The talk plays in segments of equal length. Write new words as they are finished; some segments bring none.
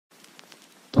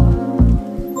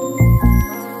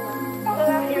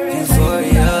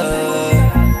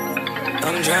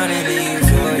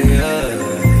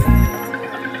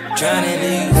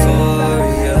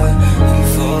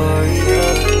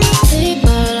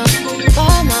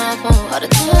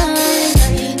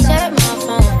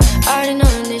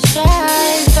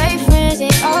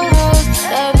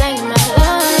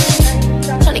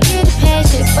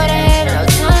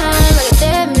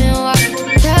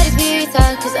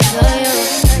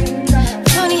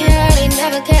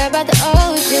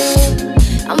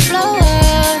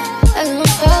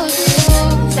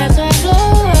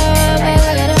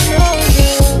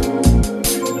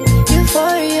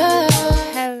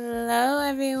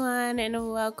everyone,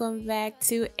 and welcome back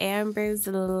to Amber's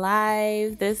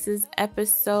Live. This is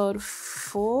episode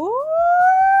 4.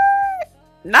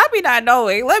 Not me not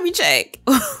knowing. Let me check.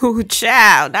 Ooh,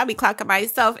 child. Not me clocking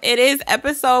myself. It is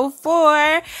episode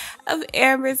 4 of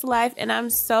Amber's Life, and I'm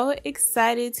so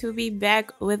excited to be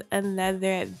back with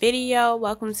another video.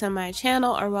 Welcome to my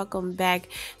channel, or welcome back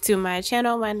to my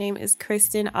channel. My name is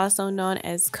Kristen, also known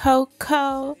as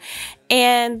Coco,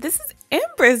 and this is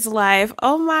Amber's Life.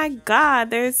 Oh my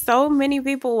god, there's so many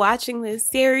people watching this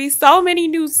series, so many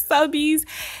new subbies,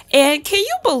 and can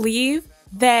you believe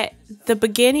that the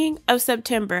beginning of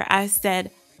September I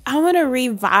said I want to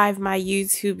revive my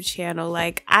YouTube channel?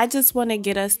 Like, I just want to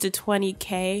get us to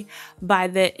 20k by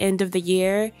the end of the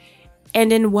year,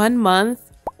 and in 1 month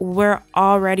we're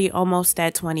already almost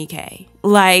at 20k.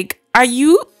 Like, are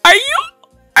you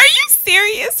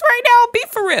serious right now? Be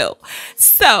for real.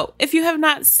 So if you have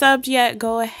not subbed yet,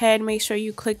 go ahead, make sure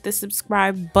you click the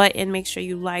subscribe button, make sure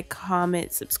you like,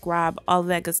 comment, subscribe, all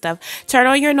that good stuff. Turn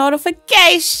on your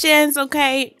notifications.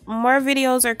 Okay, more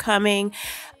videos are coming.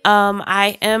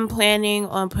 I am planning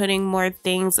on putting more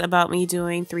things about me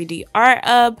doing 3D art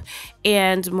up,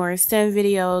 and more sim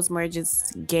videos, more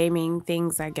just gaming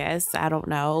things, I guess. I don't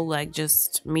know, like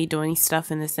just me doing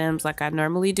stuff in the Sims like I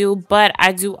normally do. But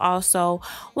I do also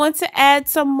want to add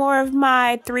some more of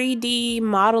my 3D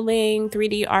modeling,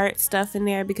 3D art stuff in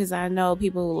there, because I know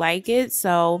people like it.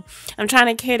 So I'm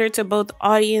trying to cater to both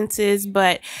audiences,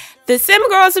 but the Sim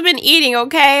girls have been eating,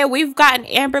 okay? We've gotten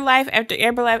Amber Life after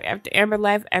Amber Life after Amber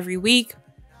Life every week,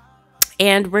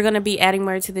 and we're going to be adding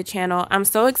more to the channel. I'm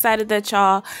so excited that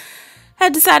y'all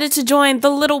have decided to join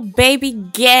the little baby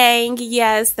gang.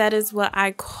 Yes, that is what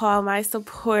I call my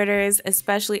supporters,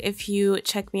 especially if you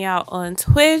check me out on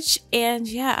Twitch. And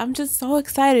yeah, I'm just so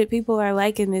excited people are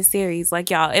liking this series. Like,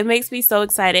 y'all, it makes me so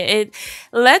excited. It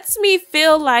lets me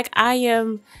feel like I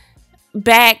am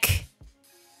back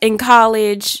in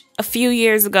college a few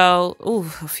years ago. Ooh,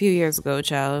 a few years ago,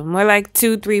 child. More like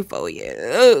 2, 3, 4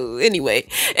 years. Oh, anyway,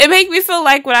 it made me feel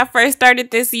like when I first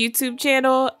started this YouTube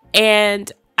channel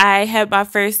and I had my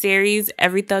first series,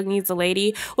 Every Thug Needs a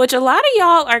Lady, which a lot of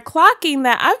y'all are clocking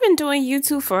that I've been doing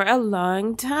YouTube for a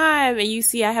long time. And you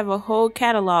see I have a whole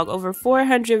catalog, over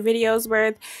 400 videos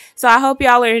worth. So I hope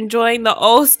y'all are enjoying the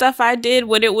old stuff I did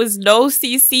when it was no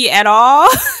CC at all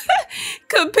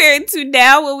compared to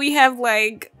now when we have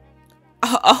like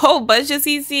a whole bunch of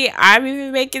CC. I'm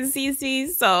even making CC.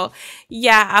 So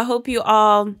yeah, I hope you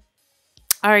all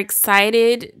are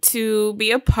excited to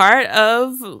be a part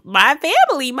of my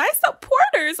family, my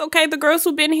supporters. Okay, the girls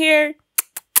who've been here,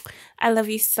 I love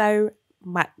you so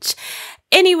much.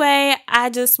 Anyway, I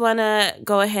just want to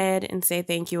go ahead and say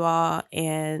thank you all,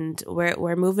 and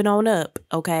we're moving on up.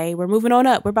 Okay, we're moving on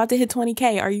up. We're about to hit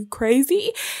 20k. Are you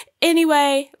crazy?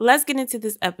 Anyway, let's get into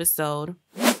this episode.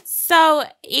 So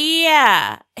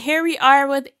yeah, here we are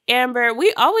with Amber.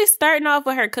 We always starting off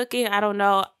with her cooking. I don't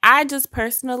know, I just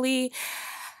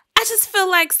feel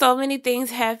like so many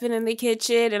things happen in the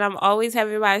kitchen, and I'm always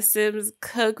having my Sims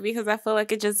cook because I feel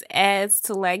like it just adds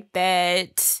to like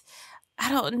that. I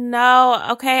don't know.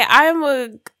 Okay, I am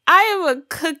a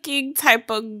cooking type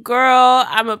of girl.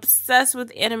 I'm obsessed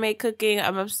with anime cooking.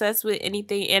 I'm obsessed with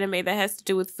anything anime that has to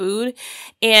do with food.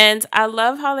 And I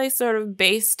love how they sort of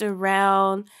base their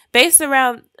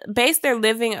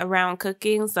living around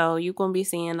cooking. So you're gonna be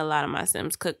seeing a lot of my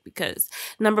Sims cook because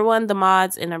number 1, the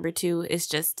mods, and number 2,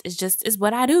 it's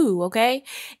what I do, okay?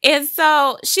 And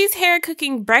so she's here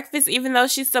cooking breakfast, even though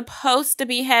she's supposed to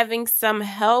be having some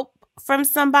help from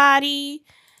somebody.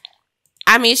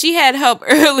 I mean, she had help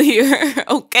earlier,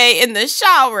 okay, in the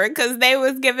shower, because they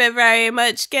was giving very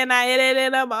much, can I hit it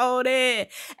in the morning?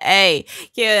 Hey,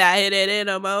 can I hit it in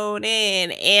the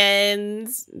morning? And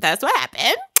that's what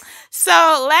happened. So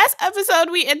last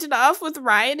episode, we ended off with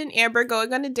Ryan and Amber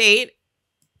going on a date.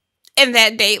 And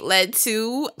that date led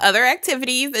to other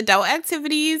activities, adult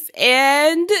activities,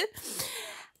 and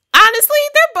honestly,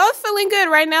 they're both feeling good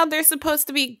right now. They're supposed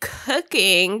to be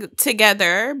cooking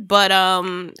together, but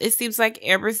it seems like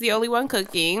Amber's the only one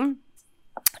cooking.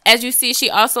 As you see, she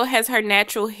also has her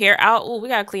natural hair out. Oh, we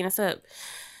gotta clean this up.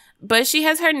 But she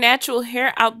has her natural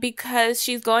hair out because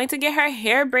she's going to get her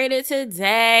hair braided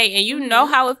today. And you know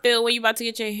how it feels when you're about to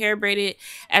get your hair braided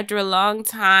after a long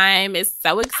time. It's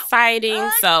so exciting.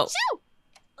 So,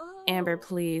 Amber,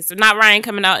 please. Not Ryan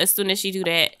coming out as soon as she do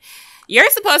that.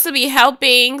 You're supposed to be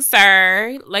helping,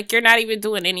 sir. Like, you're not even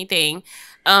doing anything.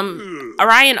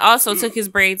 Ryan also took his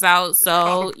braids out,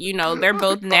 so, you know, they're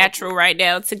both natural right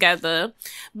now together.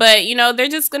 But, you know, they're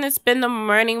just gonna spend the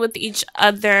morning with each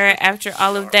other after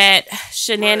all of that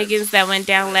shenanigans that went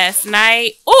down last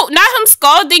night. Oh, not him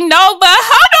scalding, no, but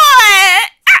hold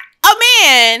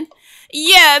man.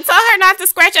 Yeah, tell her not to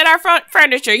scratch at our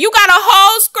furniture. You got a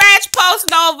whole scratch post,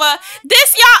 Nova.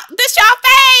 This y'all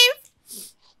fave?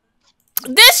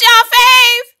 This y'all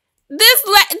fave? This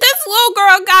little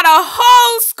girl got a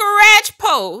whole scratch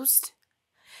post.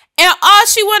 And all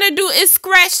she want to do is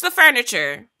scratch the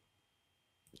furniture.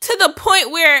 To the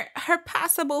point where her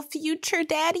possible future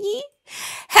daddy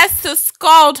has to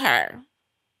scold her.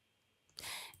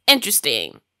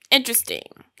 Interesting.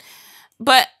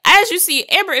 But as you see,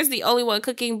 Amber is the only one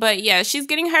cooking. But yeah, she's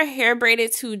getting her hair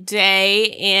braided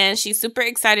today. And she's super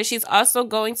excited. She's also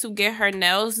going to get her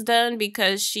nails done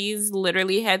because she's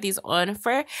literally had these on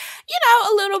for, a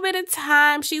little bit of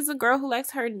time. She's a girl who likes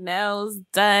her nails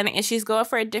done. And she's going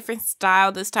for a different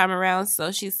style this time around.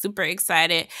 So she's super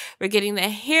excited. We're getting the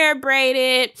hair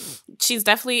braided. She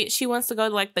wants to go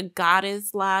to like the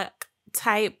goddess lock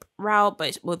type route,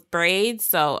 but with braids.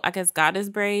 So I guess goddess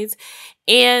braids.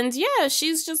 And yeah,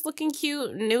 she's just looking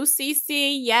cute. New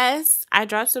CC, yes, I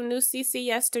dropped some new CC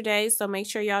yesterday, so make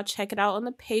sure y'all check it out on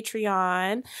the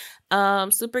Patreon.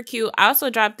 Super cute. I also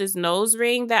dropped this nose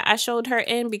ring that I showed her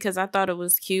in because I thought it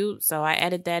was cute, so I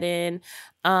added that in.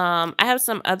 I have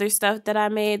some other stuff that I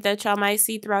made that y'all might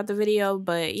see throughout the video,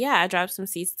 but yeah, I dropped some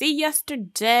CC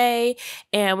yesterday,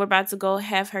 and we're about to go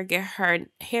have her get her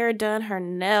hair done, her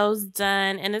nails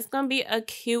done, and it's gonna be a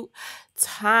cute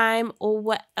time or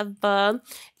whatever.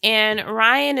 And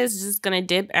Ryan is just gonna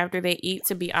dip after they eat,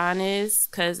 to be honest,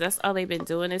 because that's all they've been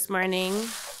doing this morning.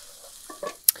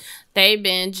 They've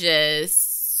been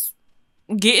just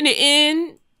getting it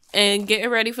in and getting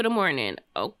ready for the morning.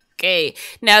 Okay,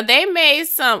 now they made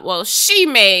she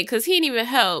made, because he didn't even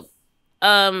help,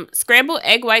 scrambled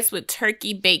egg whites with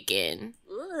turkey bacon.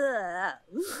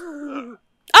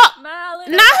 Oh, not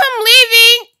him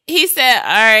leaving. He said,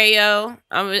 all right, yo,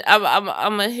 I'm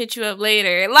gonna hit you up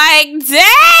later. Like,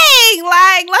 dang,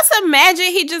 like, let's imagine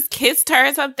he just kissed her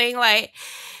or something. Like,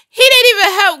 he didn't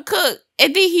even help cook,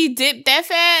 and then he dipped that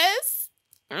fast.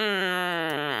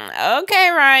 Okay,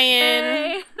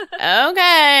 Ryan. Hey.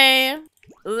 Okay.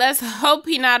 Let's hope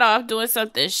he not off doing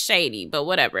something shady, but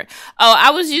whatever. Oh,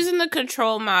 I was using the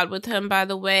control mod with him, by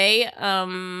the way.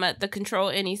 The control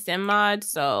any sim mod,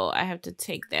 so I have to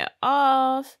take that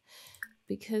off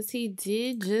because he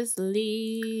did just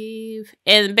leave.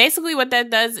 And basically what that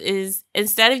does is,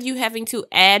 instead of you having to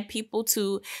add people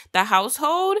to the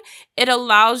household, it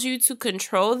allows you to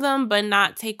control them but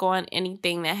not take on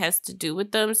anything that has to do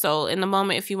with them. So in the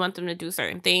moment, if you want them to do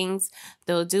certain things,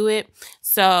 they'll do it.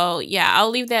 So yeah, I'll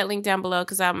leave that link down below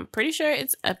because I'm pretty sure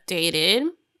it's updated.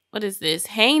 What is this?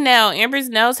 Hang nail. Amber's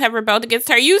nails have rebelled against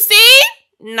her. You see?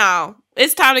 No.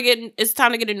 It's time to get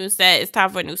a new set. It's time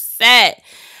for a new set.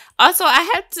 Also, I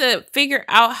had to figure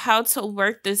out how to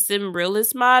work the Sim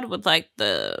Realist mod with like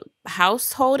the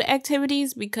household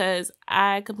activities because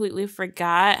I completely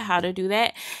forgot how to do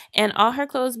that. And all her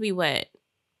clothes be wet.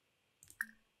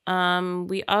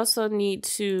 We also need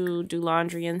to do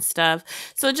laundry and stuff.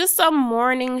 So just some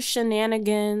morning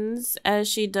shenanigans as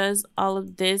she does all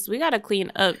of this. We gotta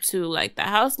clean up too. Like the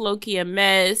house low-key a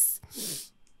mess.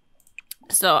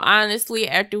 So honestly,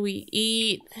 after we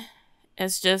eat,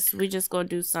 we just gonna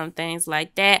do some things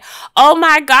like that. Oh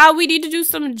my god, we need to do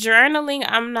some journaling.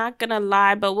 I'm not gonna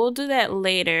lie, but we'll do that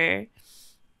later.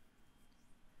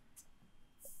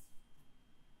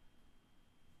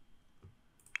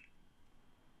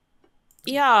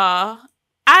 Y'all,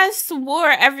 I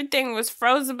swore everything was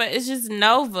frozen, but it's just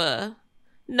Nova.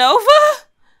 Nova?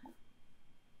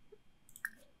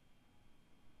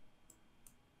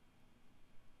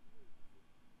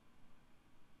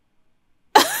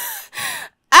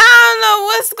 I don't know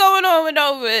what's going on with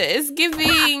Nova. It's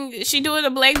giving, she doing the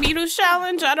Black Beatles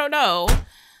challenge? I don't know.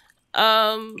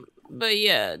 But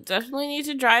yeah, definitely need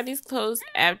to dry these clothes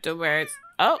afterwards.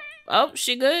 Oh,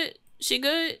 she good? She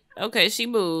good? Okay, she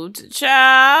moved.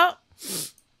 Ciao.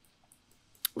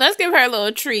 Let's give her a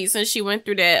little treat since she went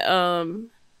through that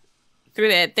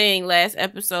thing last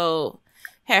episode.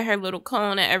 Had her little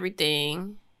cone and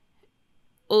everything.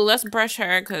 Oh, let's brush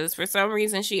her because for some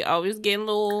reason she always getting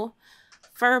little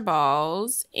fur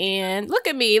balls. And look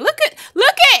at me. Look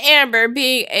at Amber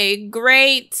being a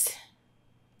great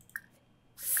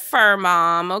fur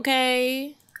mom,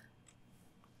 okay?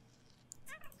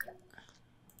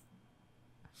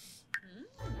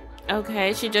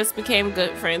 Okay, she just became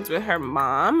good friends with her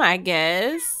mom, I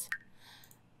guess.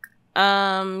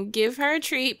 Give her a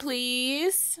treat,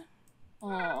 please.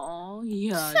 Oh,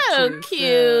 yeah. So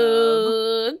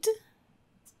cute.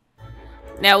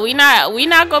 Now we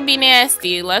not gonna be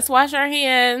nasty. Let's wash our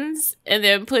hands and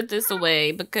then put this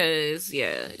away because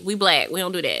yeah, we black. We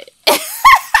don't do that.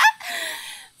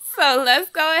 So let's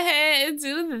go ahead and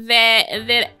do that. And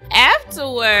then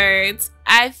afterwards,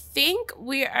 I think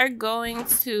we are going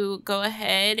to go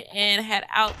ahead and head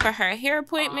out for her hair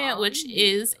appointment, which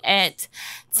is at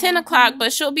 10 o'clock.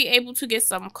 But she'll be able to get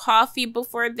some coffee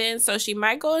before then. So she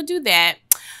might go and do that.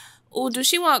 Oh, do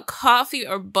she want coffee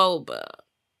or boba?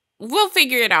 We'll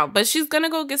figure it out. But she's going to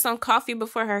go get some coffee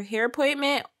before her hair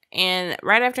appointment. And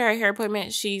right after her hair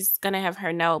appointment, she's going to have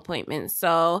her nail appointment.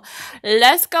 So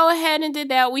let's go ahead and do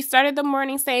that. We started the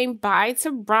morning saying bye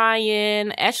to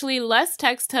Brian. Actually, let's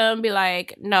text him, be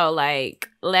like, no, like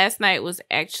last night was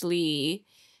actually...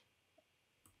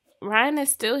 Ryan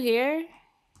is still here?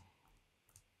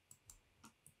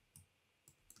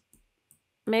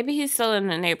 Maybe he's still in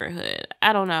the neighborhood.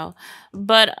 I don't know.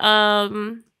 But,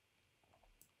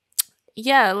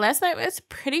 yeah, last night was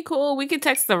pretty cool. We could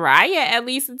text Soraya at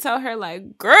least and tell her,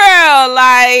 like, girl,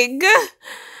 like,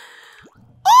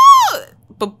 oh,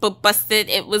 busted.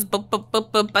 It was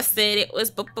busted. It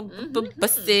was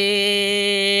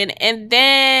busted. And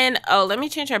then, oh, let me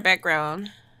change her background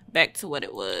back to what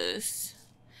it was.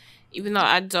 Even though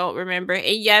I don't remember.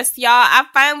 And yes, y'all, I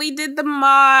finally did the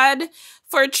mod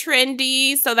for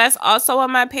Trendy. So that's also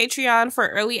on my Patreon for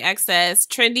early access.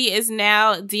 Trendy is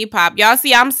now Depop. Y'all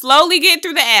see, I'm slowly getting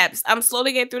through the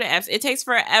apps. It takes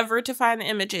forever to find the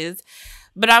images,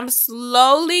 but I'm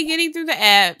slowly getting through the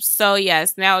apps. So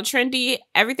yes, now Trendy,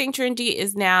 everything Trendy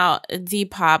is now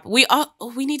Depop.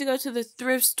 We need to go to the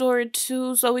thrift store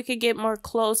too so we could get more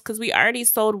clothes because we already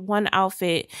sold one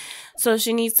outfit. So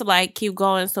she needs to like keep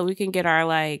going so we can get our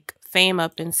like fame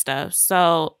up and stuff.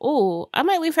 So, ooh, I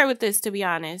might leave her with this to be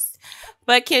honest.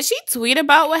 But can she tweet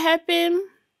about what happened?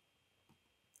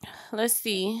 Let's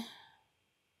see.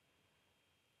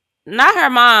 Not her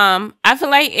mom. I feel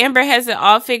like Amber has it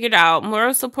all figured out.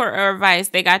 Moral support or advice,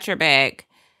 they got your back.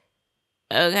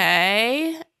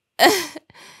 Okay.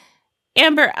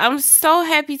 Amber, I'm so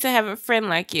happy to have a friend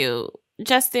like you.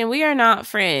 Justin, we are not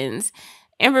friends.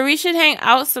 Amber, we should hang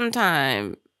out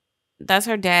sometime. That's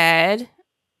her dad.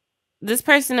 This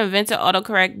person invented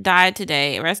autocorrect died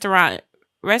today. Restaurant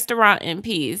in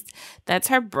peace. That's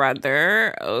her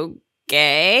brother.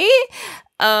 Okay.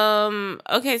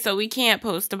 Okay, so we can't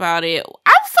post about it.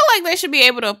 I feel like they should be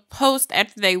able to post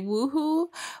after they woohoo,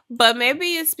 but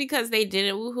maybe it's because they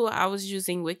didn't woohoo. I was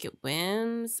using Wicked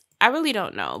Whims. I really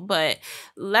don't know, but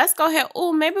let's go ahead.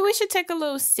 Oh, maybe we should take a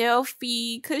little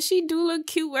selfie because she do look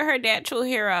cute with her natural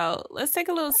hair out. Let's take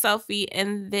a little selfie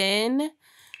and then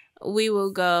we will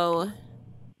go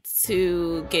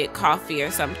to get coffee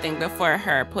or something before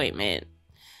her appointment,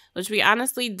 which we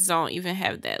honestly don't even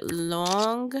have that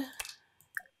long.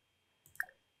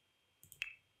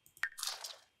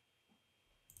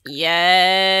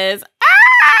 Yes.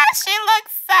 Ah, she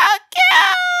looks so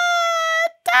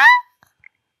cute.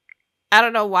 I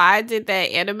don't know why I did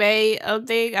that anime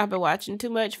thing. I've been watching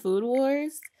too much Food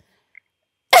Wars.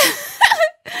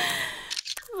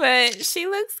 But she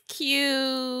looks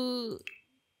cute.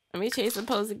 Let me change the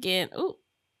pose again. Ooh.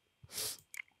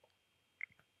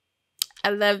 I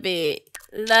love it.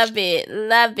 Love it.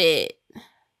 Love it.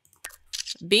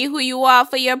 Be who you are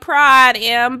for your pride,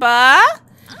 Amber.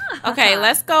 Okay,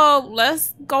 let's go.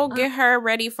 Let's go get her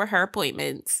ready for her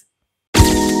appointments.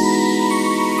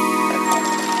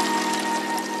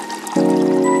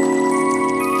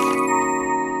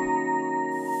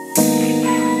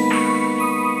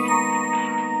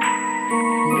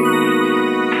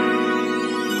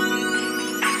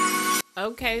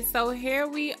 Okay, so here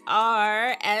we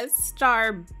are at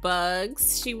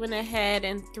Starbucks. She went ahead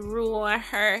and threw on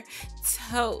her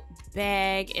tote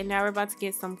bag, and now we're about to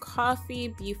get some coffee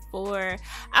before.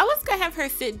 I was gonna have her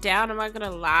sit down, am I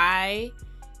gonna lie?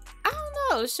 I don't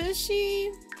know, should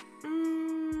she?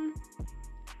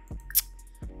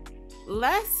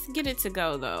 Let's get it to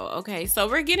go though. Okay, so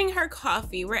we're getting her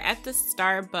coffee. We're at the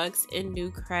Starbucks in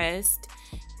Newcrest,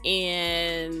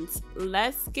 and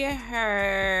let's get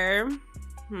her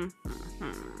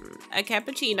a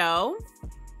cappuccino.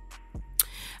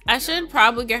 I should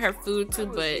probably get her food too,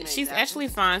 but she's actually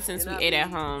fine since we ate at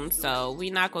home, so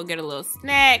we're not gonna get a little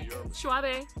snack.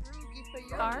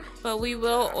 But we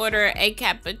will order a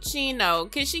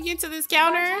cappuccino. Can she get to this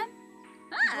counter?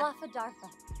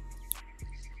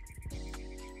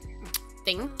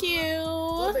 Thank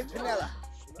you.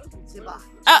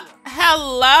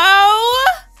 Hello?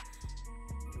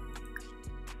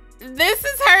 This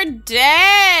is her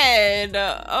dad.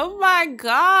 Oh my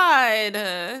god.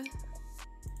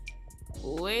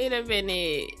 Wait a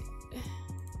minute.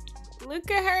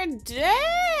 Look at her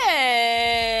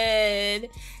dad.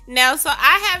 Now, so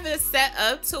I have it set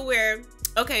up to where,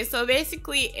 okay, so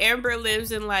basically Amber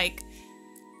lives in like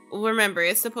remember,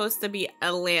 it's supposed to be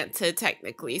Atlanta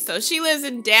technically. So she lives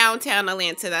in downtown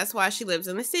Atlanta. That's why she lives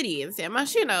in the city in San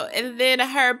Marino. And then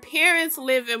her parents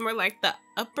live in more like the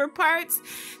upper parts.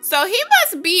 So he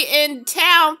must be in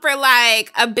town for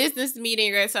like a business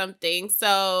meeting or something.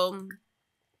 So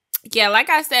yeah, like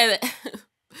I said,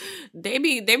 they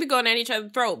be going at each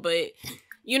other's throat, but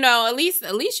you know, at least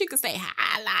you could say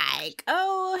hi, like,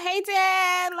 oh, hey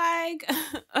dad, like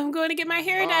I'm going to get my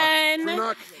hair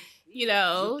done. You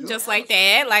know, just like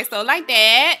that, like so, like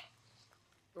that.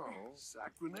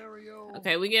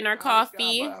 Okay, we getting our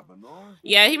coffee.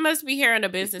 Yeah, he must be here in a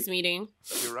business meeting.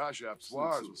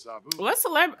 What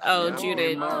celebrity? Oh,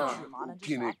 Judith.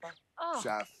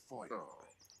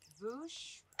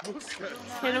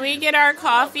 Can we get our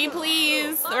coffee,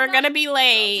 please? We're gonna be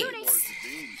late.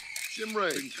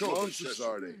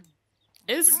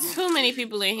 It's too many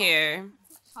people in here.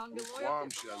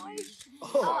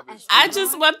 I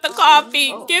just want the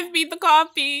coffee. Give me the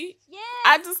coffee.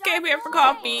 I just came here for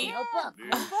coffee.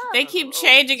 They keep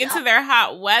changing into their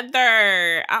hot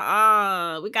weather.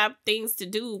 We got things to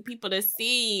do, people to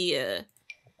see.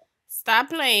 Stop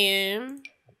playing.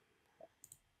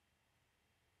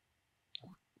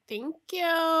 Thank you.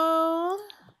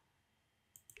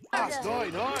 Oh,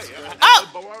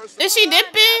 is she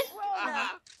dipping?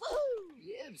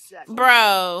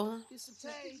 Bro.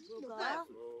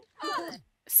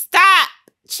 Stop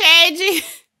changing. Is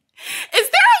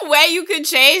there a way you could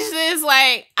change this?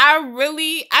 Like,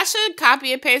 I should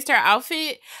copy and paste her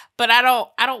outfit, but I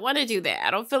don't want to do that.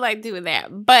 I don't feel like doing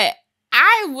that. But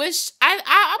I'm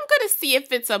gonna see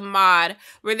if it's a mod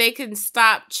where they can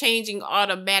stop changing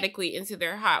automatically into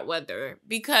their hot weather,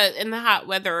 because in the hot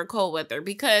weather or cold weather,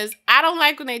 because I don't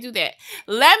like when they do that.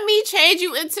 Let me change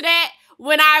you into that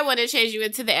when I want to change you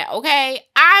into that, okay?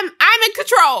 I'm in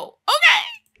control, okay?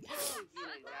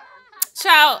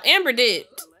 Child, Amber did.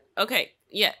 Okay,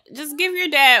 yeah, just give your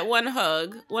dad one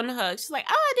hug. One hug. She's like,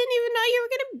 oh, I didn't even know you were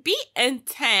gonna be in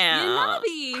town.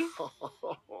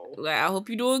 Like, I hope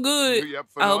you're doing good.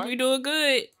 I hope you're doing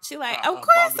good. She like, of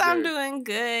course I'm doing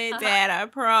good, Dad. I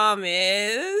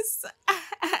promise.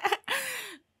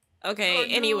 Okay,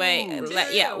 anyway,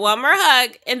 yeah, one more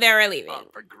hug, and then we're leaving.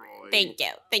 Thank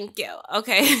you.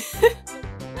 Okay.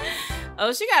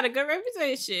 Oh, she got a good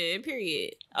reputation,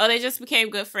 period. Oh, they just became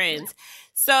good friends.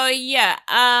 So, yeah,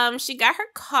 she got her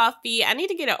coffee. I need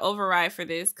to get an override for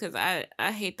this because I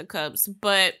hate the Cubs.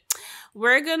 But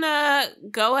we're gonna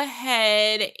go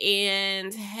ahead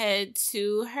and head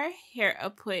to her hair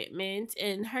appointment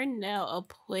and her nail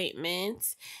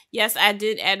appointment. Yes, I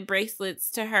did add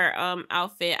bracelets to her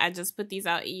outfit. I just put these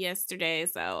out yesterday,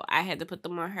 so I had to put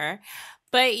them on her.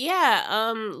 But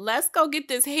yeah, let's go get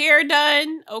this hair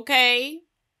done, okay?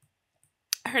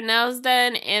 Her nails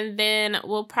done, and then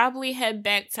we'll probably head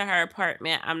back to her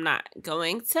apartment. I'm not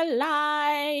going to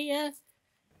lie.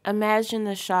 Imagine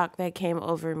the shock that came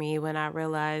over me when I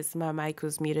realized my mic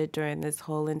was muted during this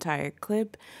whole entire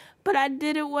clip. But I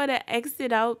didn't want to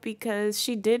exit out because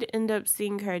she did end up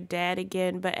seeing her dad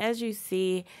again. But as you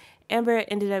see, Amber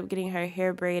ended up getting her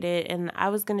hair braided, and I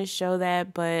was going to show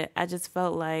that, but I just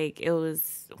felt like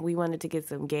we wanted to get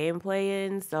some gameplay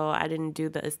in, so I didn't do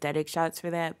the aesthetic shots for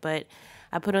that. But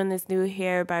I put on this new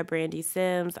hair by Brandy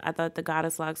Sims. I thought the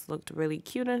goddess locks looked really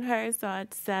cute on her, so I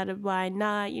decided why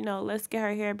not, let's get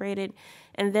her hair braided.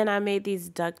 And then I made these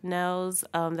duck nails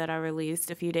that I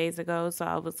released a few days ago, so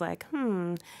I was like,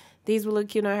 these will look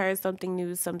cute on her, something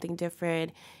new, something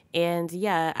different. And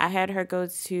yeah, I had her go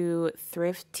to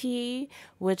Thrifty,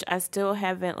 which I still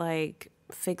haven't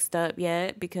fixed up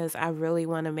yet because I really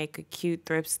want to make a cute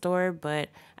thrift store. But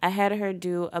I had her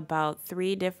do about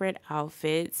 3 different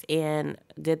outfits and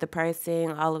did the pricing,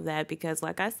 all of that, because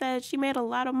like I said, she made a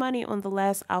lot of money on the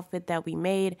last outfit that we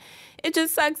made. It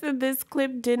just sucks that this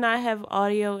clip did not have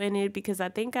audio in it because I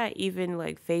think I even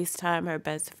FaceTime her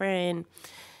best friend.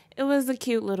 It was a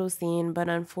cute little scene, but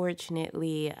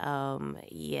unfortunately,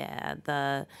 yeah,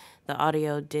 the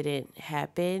audio didn't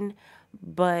happen.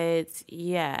 But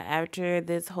yeah, after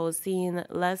this whole scene,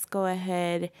 let's go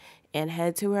ahead and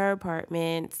head to her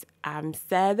apartment. I'm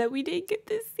sad that we didn't get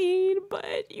this scene,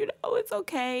 but it's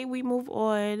okay. We move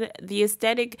on. The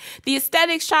aesthetic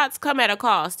shots come at a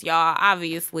cost, y'all.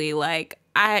 Obviously,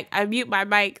 I mute my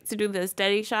mic to do the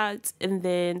aesthetic shots, and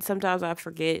then sometimes I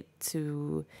forget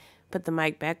to put the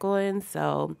mic back on.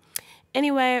 So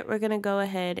anyway, we're gonna go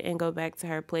ahead and go back to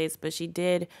her place, but she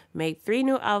did make 3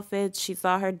 new outfits. She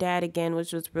saw her dad again,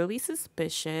 which was really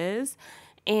suspicious,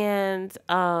 and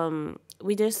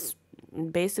we just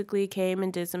basically came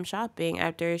and did some shopping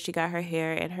after she got her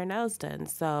hair and her nails done.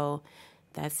 So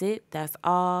that's it. That's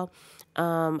all.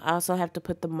 I also have to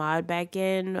put the mod back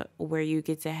in where you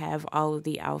get to have all of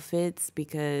the outfits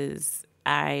because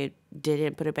I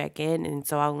didn't put it back in, and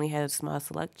so I only had a small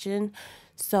selection.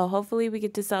 So hopefully we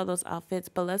get to sell those outfits,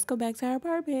 but let's go back to our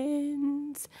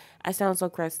apartments. I sound so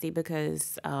crusty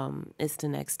because it's the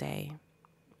next day.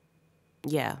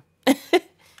 Yeah.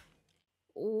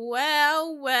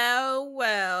 Well.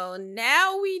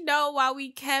 Now we know why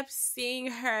we kept seeing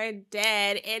her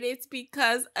dead, and it's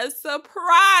because a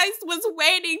surprise was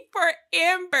waiting for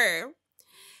Amber.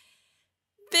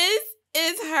 This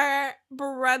is her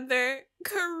brother,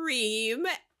 Kareem,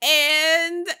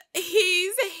 and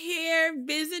he's here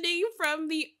visiting from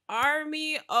the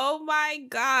army. Oh my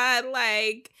God,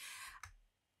 like,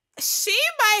 she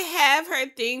might have her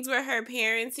things with her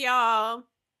parents, y'all.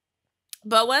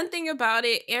 But one thing about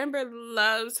it, Amber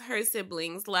loves her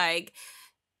siblings. Like,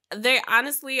 they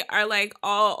honestly are like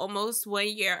all almost 1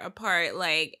 year apart.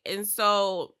 Like, and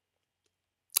so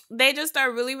they just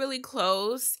are really, really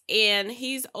close. And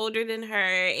he's older than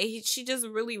her. And she just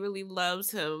really, really loves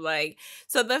him. Like,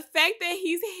 so the fact that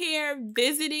he's here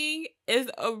visiting is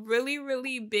a really,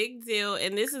 really big deal.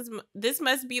 And this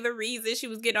must be the reason she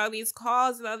was getting all these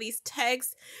calls and all these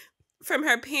texts from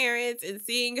her parents and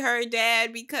seeing her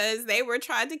dad, because they were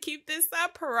trying to keep this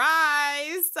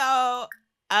surprise. So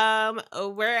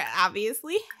we're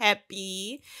obviously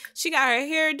happy. She got her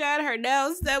hair done, her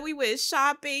nails done, we went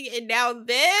shopping, and now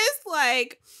this,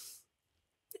 like,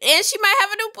 and she might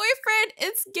have a new boyfriend.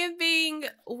 It's giving,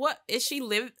 what is she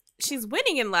she's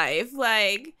winning in life,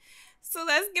 like, so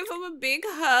let's give him a big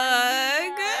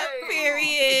hug.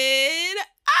 Period.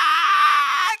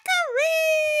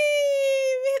 Kareem!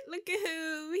 Look at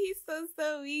him. He's so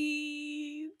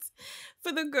sweet.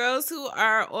 For the girls who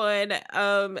are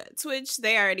on Twitch,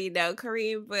 they already know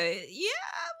Kareem, but yeah,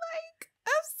 like,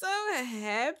 I'm so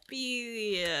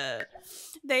happy.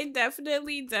 They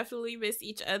definitely miss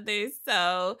each other.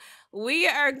 So we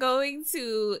are going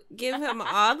to give him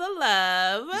all the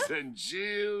love.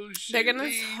 They're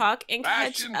gonna talk and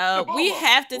catch up. We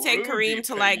have to take Kareem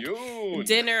to like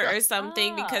dinner or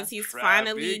something because he's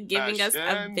finally giving us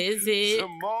a visit.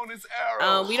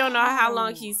 We don't know how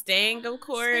long he's staying, of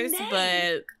course,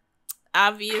 but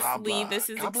obviously this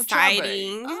is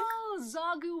exciting.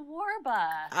 Zagu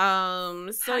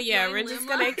Warba. So yeah, we're just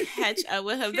gonna catch up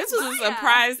with him. This was a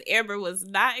surprise Amber was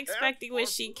not expecting when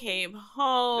she came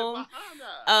home.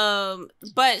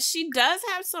 But she does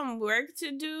have some work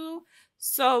to do.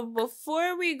 So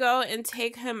before we go and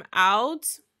take him out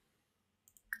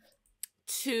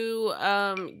to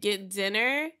get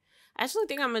dinner, I actually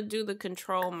think I'm gonna do the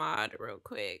control mod real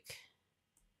quick.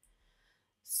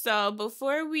 So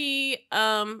before we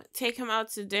take him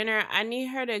out to dinner, I need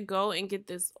her to go and get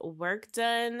this work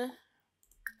done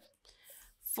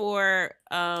for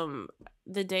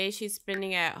the day she's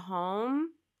spending at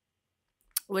home,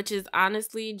 which is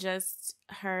honestly just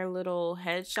her little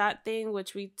headshot thing,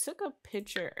 which we took a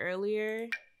picture earlier.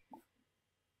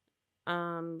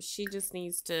 She just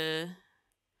needs to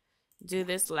do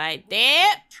this like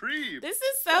that. This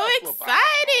is so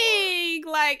exciting.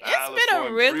 Like, it's been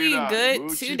a really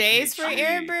good 2 days for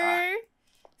Amber.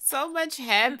 So much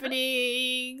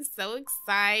happening. So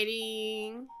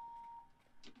exciting.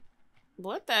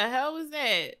 What the hell was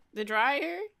that? The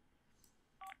dryer?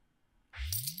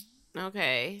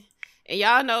 Okay. And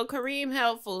y'all know Kareem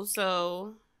helpful,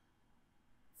 so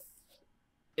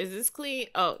is this clean?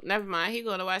 Oh, never mind. He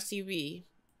gonna watch TV.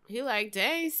 He like,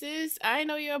 dang, sis, I didn't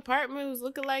know your apartment was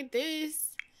looking like this.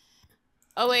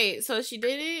 Oh, wait, so she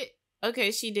did it?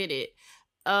 Okay, she did it.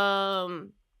 I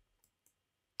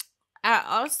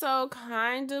also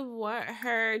kind of want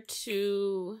her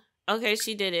to... Okay,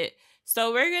 she did it.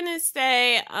 So we're gonna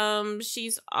say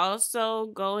she's also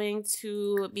going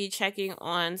to be checking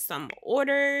on some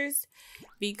orders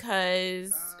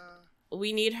because...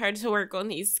 we need her to work on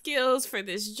these skills for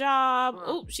this job.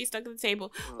 Oh, she's stuck at the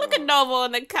table. Look at Nova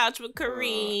on the couch with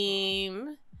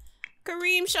Kareem.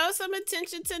 Kareem, show some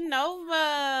attention to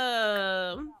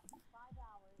Nova.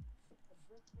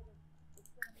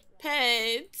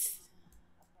 Pets.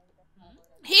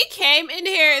 He came in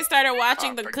here and started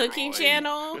watching the cooking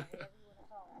channel.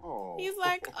 He's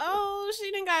like, oh,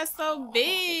 she done got so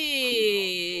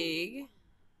big.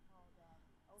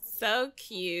 So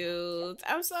cute.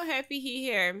 I'm so happy he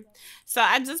here. So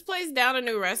I just placed down a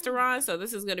new restaurant, so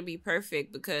this is gonna be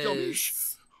perfect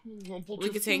because we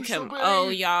could take him. Oh,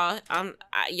 y'all,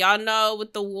 y'all know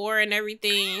with the war and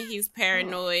everything, he's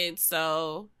paranoid.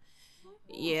 So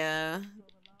yeah,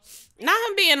 not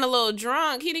him being a little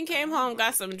drunk. He done came home,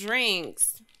 got some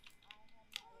drinks.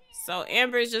 So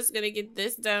Amber's just gonna get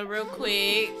this done real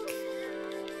quick.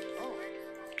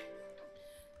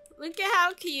 Look at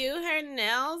how cute her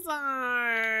nails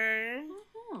are.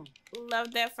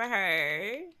 Love that for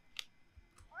her.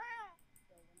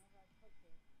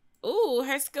 Ooh,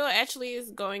 her skill actually is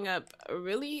going up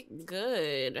really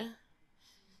good.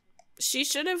 She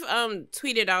should have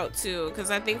tweeted out too, because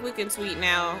I think we can tweet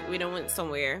now. We done went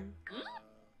somewhere.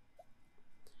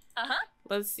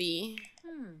 Let's see.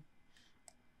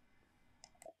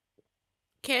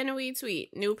 Can we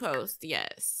tweet? New post,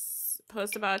 yes.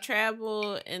 Post about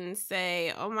travel and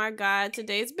say, oh my god,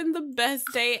 today's been the best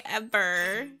day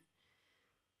ever.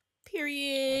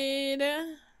 Period.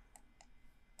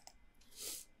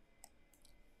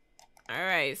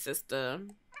 Alright, sister.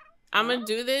 I'm gonna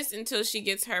do this until she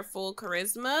gets her full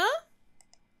charisma.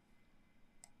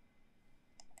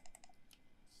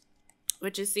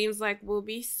 Which it seems like will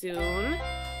be soon.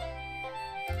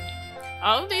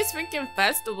 All of these freaking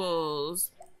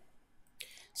festivals.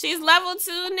 She's level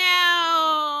 2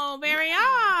 now. Very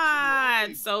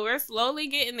odd. So we're slowly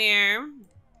getting there.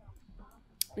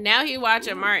 Now he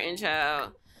watching Martin,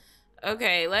 child.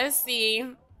 Okay, let's see.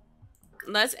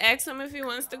 Let's ask him if he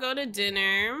wants to go to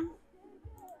dinner.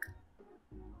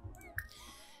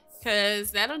 Because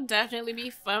that'll definitely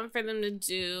be fun for them to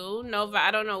do. Nova,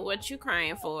 I don't know what you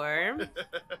crying for.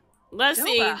 Let's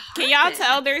see. Can y'all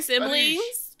tell their siblings?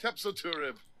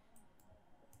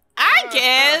 I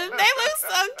guess. They look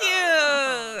so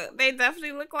cute. They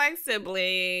definitely look like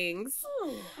siblings.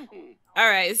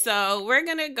 Alright, so we're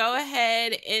going to go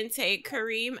ahead and take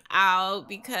Kareem out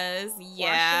because,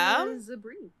 yeah. It's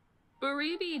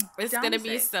going to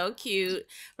be so cute.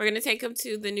 We're going to take him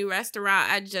to the new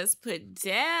restaurant I just put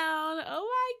down. Oh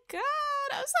my god.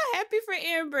 I'm so happy for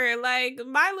Amber. Like,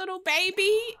 my little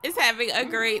baby is having a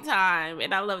great time.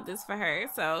 And I love this for her.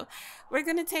 So, we're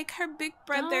going to take her big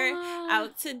brother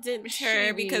out to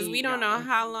dinner because we don't know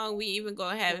how long we even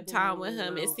going to have time with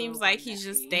him. It seems like he's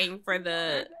just staying for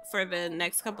the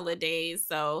next couple of days.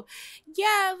 So,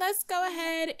 yeah, let's go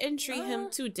ahead and treat him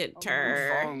to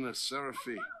dinner.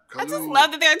 I just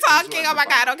love that they're talking. Oh my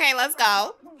god. Okay, let's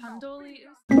go.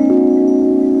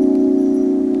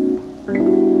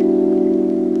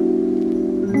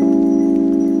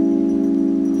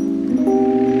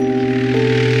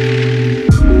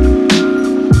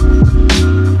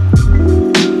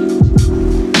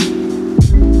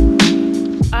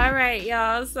 Alright,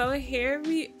 y'all. So here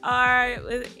we are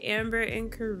with Amber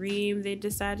and Kareem. They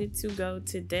decided to go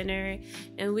to dinner.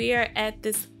 And we are at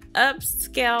this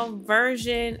upscale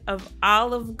version of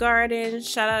Olive Garden.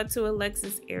 Shout out to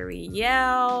Alexis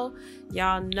Ariel.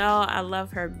 Y'all know I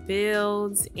love her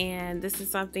builds, and this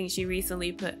is something she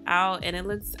recently put out and it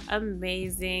looks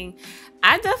amazing.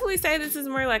 I definitely say this is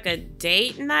more like a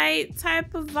date night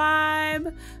type of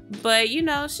vibe, but you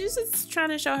know, she's just trying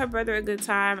to show her brother a good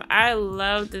time. I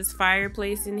love this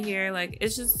fireplace in here. Like,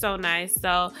 it's just so nice.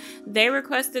 So they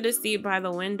requested a seat by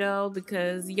the window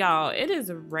because y'all, it is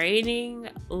raining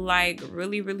like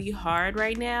really hard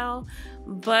right now,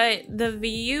 but the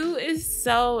view is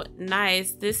so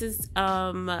nice. This is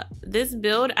this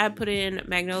build I put in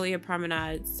Magnolia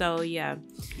Promenade. So yeah,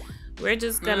 we're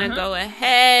just gonna go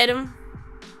ahead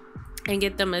and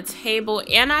get them a table.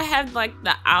 And I have like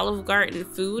the Olive Garden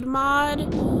food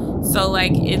mod, so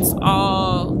like it's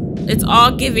all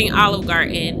giving Olive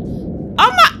Garden. Oh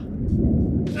my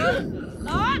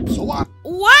so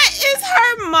what is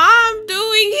her mom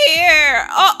doing here?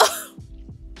 Oh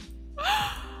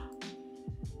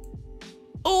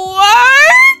what?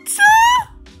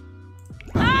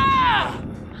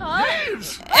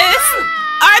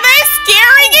 Are they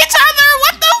scaring each other?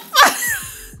 What the fuck?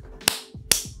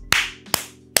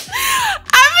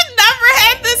 I've never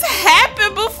had this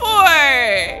happen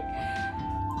before.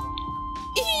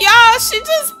 Y'all, she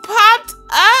just popped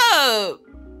up.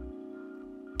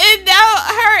 And now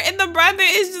her and the brother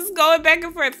is just going back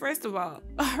and forth. First of all,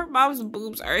 her mom's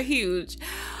boobs are huge.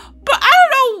 But I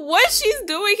don't know what she's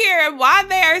doing here and why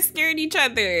they are scaring each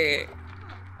other.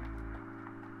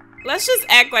 Let's just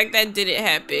act like that didn't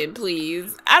happen,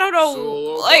 please. I don't know,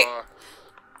 like,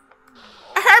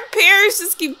 her parents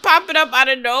just keep popping up out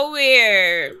of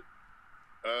nowhere.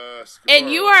 And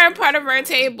you are a part of our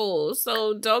table,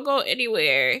 so don't go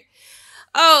anywhere.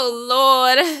 Oh,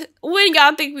 Lord. When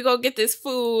y'all think we gonna get this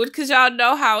food? Because y'all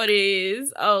know how it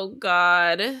is. Oh,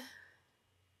 God.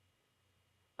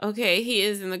 Okay, he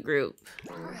is in the group.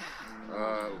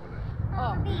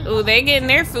 Ooh, they getting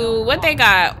their food. What they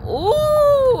got?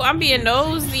 Ooh, I'm being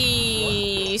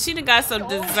nosy. She done got some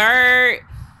dessert.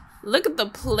 Look at the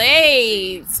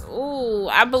plates. Ooh,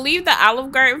 I believe the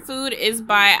Olive Garden food is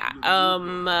by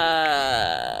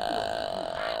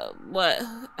what?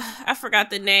 I forgot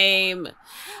the name.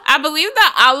 I believe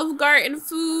the Olive Garden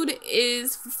food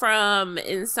is from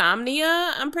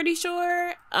Insomnia, I'm pretty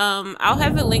sure. I'll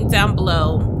have it linked down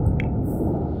below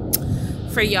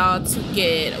for y'all to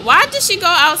get. Why did she go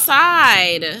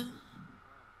outside?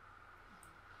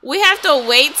 We have to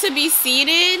wait to be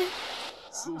seated?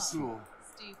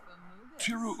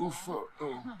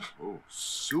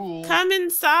 Come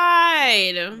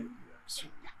inside.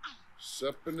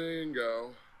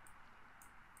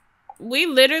 We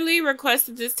literally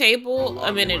requested this table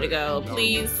a minute ago.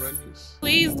 Please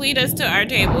lead us to our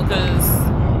table, because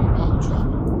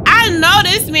I know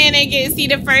this man ain't getting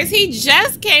seated first. He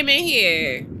just came in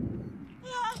here.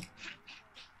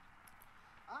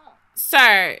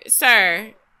 Sir.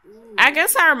 I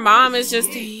guess our mom is just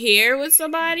here with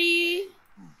somebody.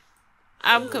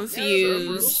 I'm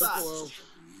confused.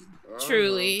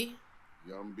 Truly.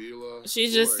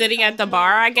 She's just sitting at the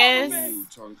bar, I guess.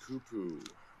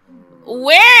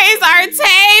 Where is our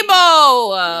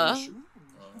table?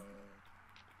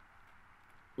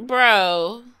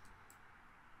 Bro.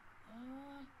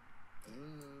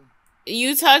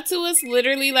 You talked to us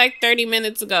literally like 30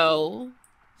 minutes ago.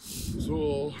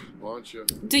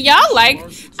 Do y'all like...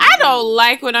 I don't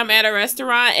like when I'm at a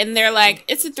restaurant and they're like,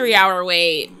 it's a 3-hour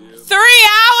wait. 3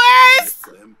 hours?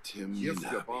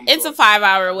 It's a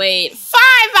 5-hour wait. 5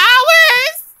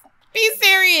 hours? Be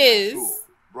serious.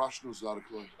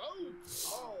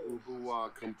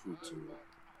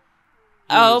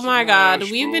 Oh my god,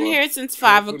 we've been here since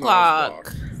 5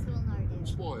 o'clock.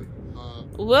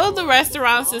 Will the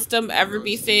restaurant system ever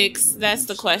be fixed? That's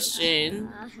the question.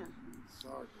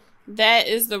 That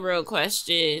is the real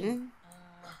question.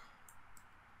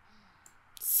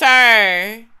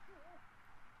 Sir,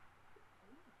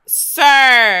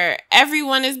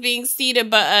 everyone is being seated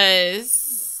but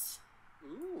us.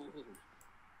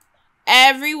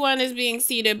 Everyone is being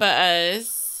seated but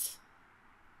us.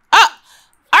 Oh,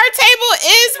 our table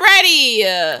is ready.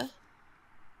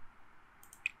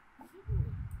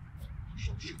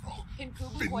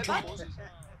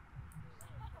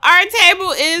 Our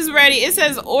table is ready. It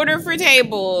says order for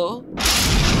table.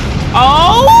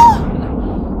 Oh!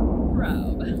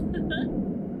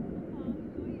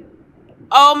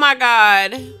 Oh my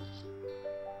god.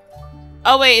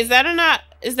 Oh wait, is that not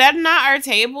our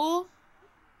table?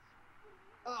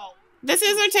 This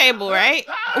is our table, right?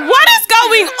 What is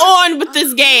going on with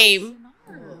this game?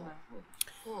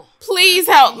 Please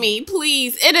help me,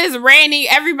 please. It is raining.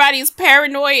 Everybody's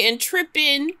paranoid and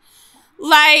tripping.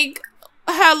 Like,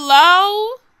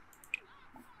 hello?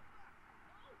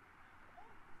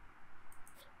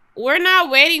 We're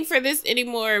not waiting for this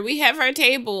anymore. We have our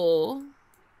table.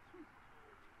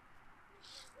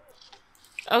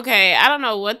 Okay, I don't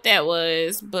know what that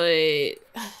was, but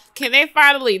can they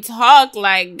finally talk?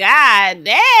 Like, god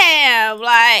damn,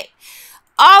 like,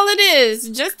 all it is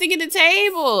just to get a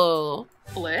table.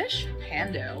 Flish?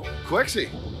 Pando. Quexy.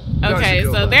 Okay,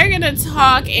 so they're gonna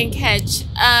talk and catch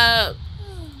up,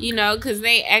 you know, because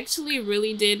they actually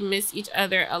really did miss each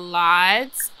other a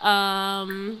lot.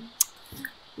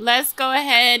 Let's go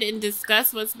ahead and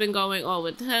discuss what's been going on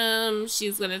with him.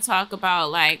 She's gonna talk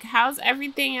about, like, how's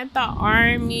everything at the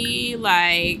army,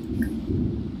 like,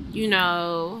 you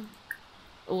know,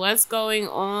 what's going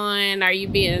on, are you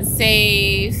being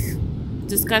safe,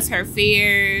 discuss her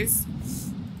fears,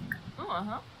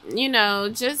 you know,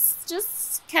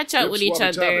 just catch up with each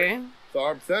other.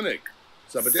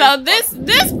 So this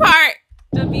part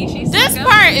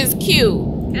is cute.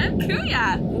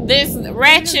 This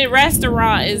ratchet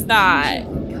restaurant is not.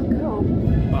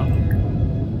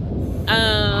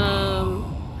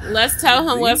 Let's tell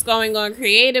him what's going on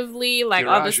creatively, like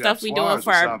all the stuff we doing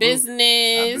for our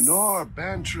business.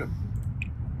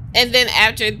 And then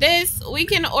after this, we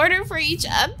can order for each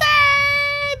other.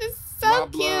 This is so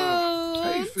cute.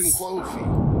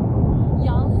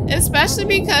 Especially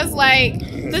because, like,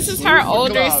 this is her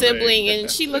older sibling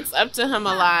and she looks up to him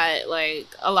a lot, like,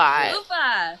 a lot.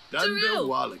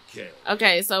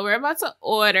 Okay, so we're about to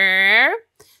order.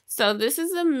 So this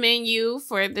is a menu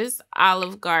for this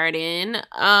Olive Garden.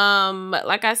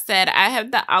 Like I said, I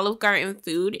have the Olive Garden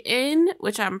food in,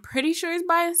 which I'm pretty sure is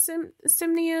by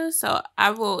Insomnia. So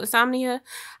I will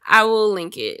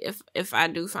link it if I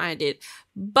do find it.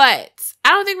 But I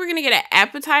don't think we're gonna get an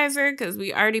appetizer because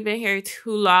we already been here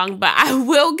too long. But I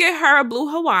will get her a blue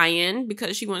Hawaiian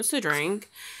because she wants to drink.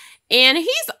 And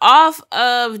he's off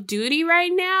of duty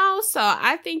right now, so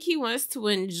I think he wants to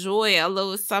enjoy a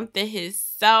little something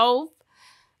himself.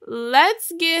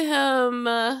 Let's get him...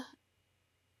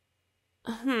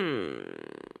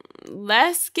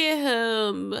 Let's get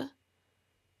him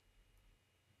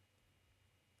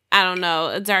I don't know,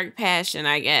 a dark passion,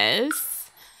 I guess.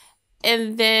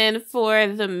 And then for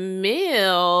the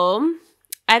meal,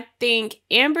 I think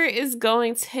Amber is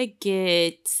going to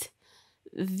get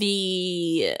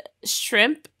the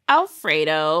shrimp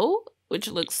Alfredo, which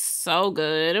looks so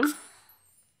good.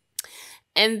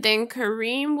 And then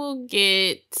Kareem will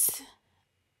get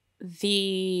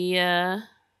the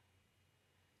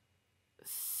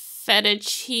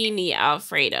fettuccine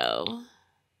Alfredo.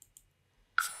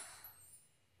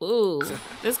 Ooh,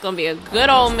 this is gonna be a good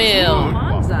old meal.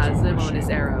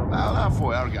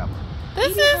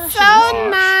 This is so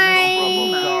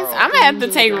nice. I'm gonna have to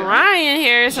take Ryan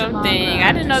here or something.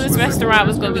 I didn't know this restaurant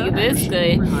was gonna be this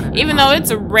good, even though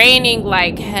it's raining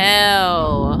like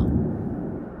hell.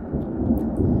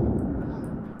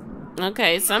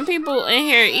 Okay, some people in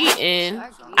here eating.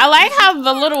 I like how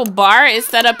the little bar is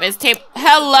set up as table.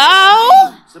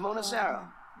 Hello?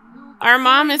 Our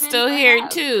mom is still here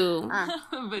too.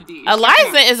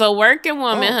 Eliza is a working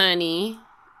woman, honey.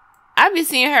 I be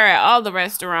seeing her at all the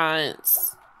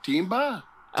restaurants.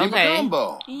 Okay.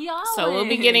 So we'll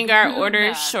be getting our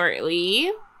order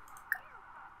shortly.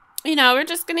 You know, we're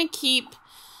just gonna keep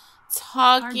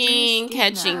talking,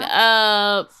 catching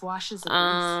up.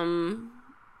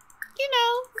 You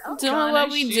know, doing what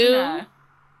we do.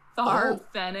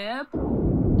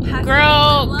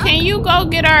 Girl, can you go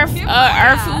get our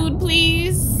food,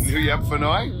 please?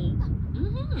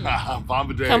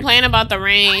 Complain about the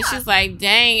rain. She's like,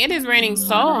 dang, it is raining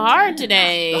so hard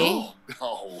today.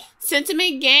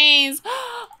 Sentiment gains.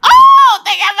 Oh,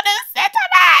 they have a sentiment.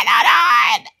 Hold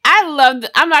on. I love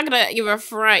I'm not gonna even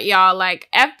front, y'all. Like,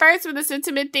 at first when the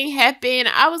sentiment thing happened,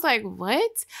 I was like,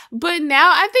 what? But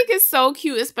now I think it's so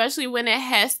cute, especially when it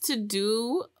has to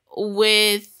do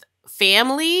with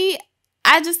family.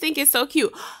 I just think it's so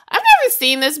cute. I've never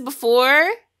seen this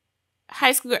before.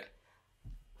 High school girl.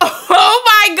 Oh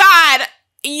my God.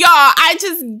 Y'all, I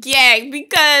just gagged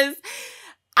because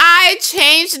I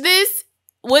changed this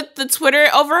with the Twitter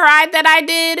override that I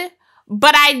did,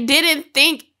 but I didn't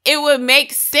think it would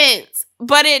make sense,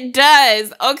 but it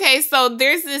does. Okay, so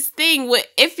there's this thing with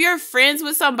if you're friends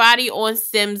with somebody on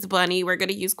Sims Bunny, we're going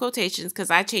to use quotations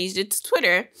because I changed it to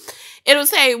Twitter. It'll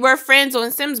say we're friends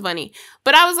on Sims Bunny.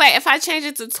 But I was like, if I change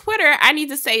it to Twitter, I need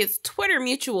to say it's Twitter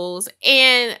mutuals.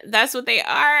 And that's what they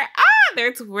are.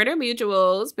 They're Twitter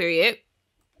mutuals, period.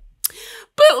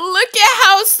 But look at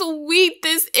how sweet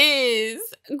this is.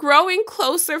 Growing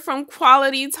closer from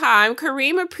quality time.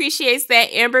 Kareem appreciates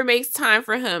that Amber makes time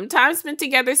for him. Time spent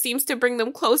together seems to bring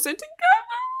them closer together.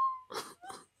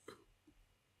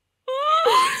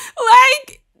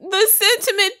 Like, the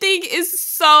sentiment thing is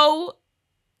so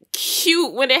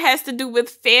cute when it has to do with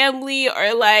family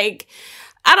or, like,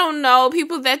 I don't know,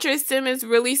 people that your sim is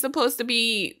really supposed to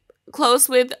be close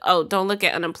with. Oh, don't look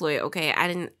at unemployed, okay?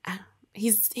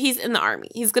 He's in the army.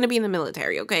 He's gonna be in the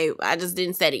military, okay? I just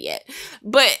didn't say it yet.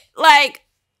 But, like,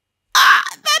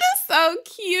 that is so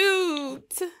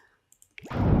cute.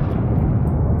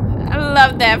 I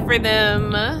love that for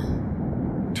them.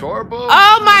 Torbo?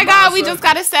 Oh my God, we just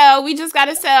gotta sell. We just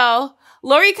gotta sell.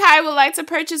 Lori Kai would like to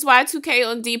purchase Y2K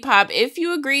on Depop. If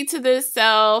you agree to this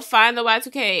sell, find the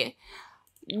Y2K.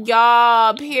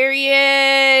 Y'all,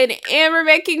 period. And we're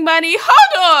making money.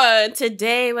 Hold on.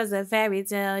 Today was a fairy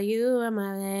tale. You are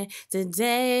my man.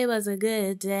 Today was a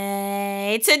good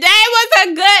day. Today was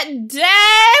a good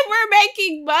day. We're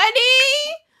making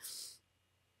money.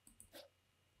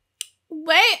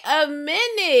 Wait a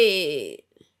minute.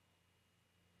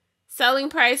 Selling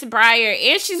price Briar.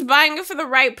 And she's buying it for the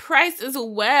right price as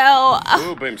well.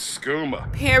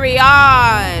 Period.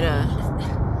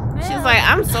 She's like,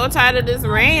 I'm so tired of this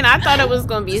rain. I thought it was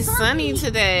going to be sunny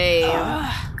today.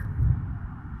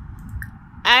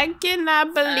 I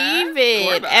cannot believe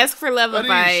it. Ask for love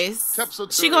advice.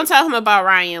 She going to tell him about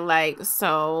Ryan. Like,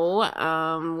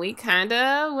 so, we kind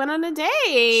of went on a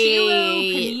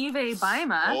date.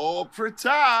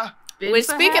 Which,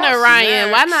 speaking of Ryan,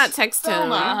 why not text him?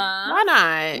 Why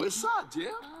not?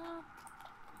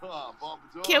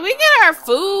 Can we get our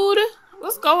food?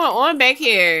 What's going on back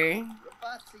here?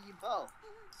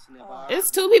 It's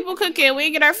two people cooking. We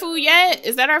didn't get our food yet.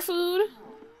 Is that our food?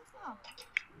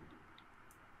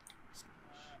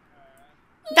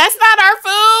 That's not our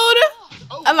food,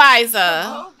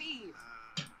 Eliza.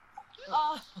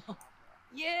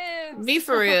 Be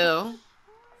for real.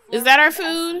 Is that our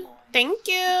food? Thank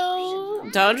you.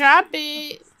 Don't drop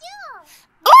it.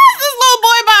 Oh, is this little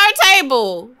boy by our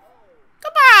table?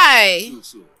 Goodbye.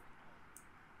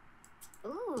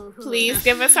 Please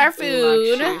give us our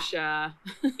food.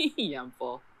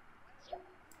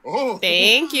 Oh.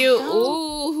 Thank you.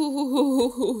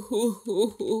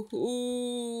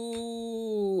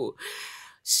 Ooh.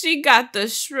 She got the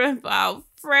shrimp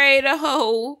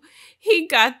Alfredo. He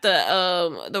got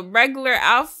the regular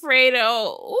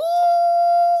Alfredo. Ooh,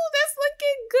 that's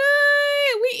looking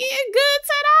good. We eating good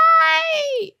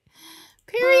tonight.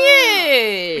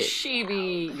 Period.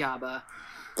 Shibi Yaba.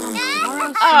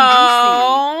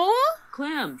 Oh.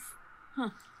 Clams.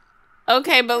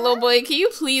 Okay, but little boy, can you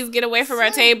please get away from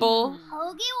our table?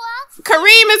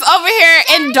 Kareem is over here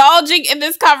indulging in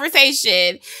this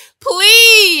conversation.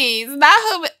 Please, not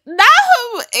him.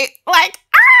 Like,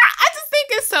 I just think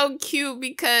it's so cute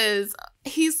because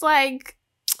he's like,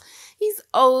 he's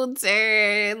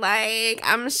older. Like,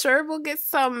 I'm sure we'll get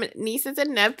some nieces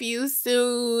and nephews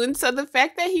soon. So the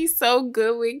fact that he's so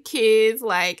good with kids,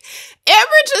 like,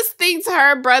 Amber just thinks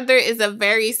her brother is a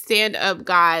very stand-up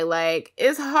guy. Like,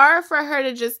 it's hard for her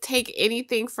to just take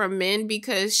anything from men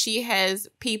because she has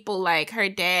people like her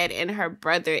dad and her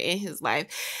brother in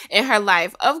her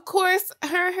life. Of course,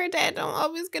 her and her dad don't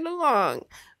always get along.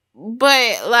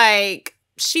 But, like,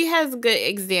 she has good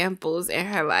examples in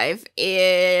her life,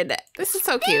 and this is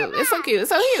so cute. It's so cute. It's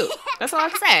so cute. That's all I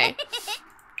can say.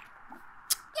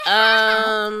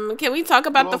 Can we talk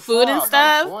about the food and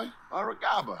stuff?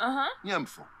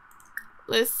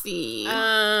 Let's see.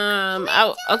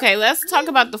 Okay, let's talk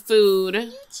about the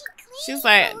food. She's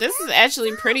like, this is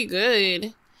actually pretty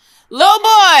good. Little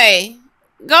boy,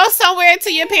 go somewhere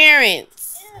to your parents.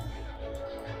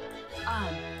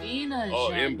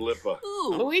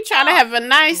 We trying to have a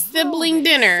nice sibling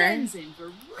dinner.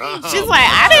 She's like,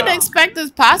 I didn't expect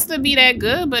this pasta to be that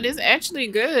good, but it's actually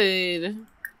good.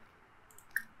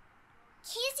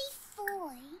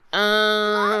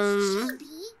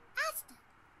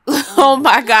 Oh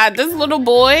my god, this little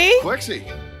boy.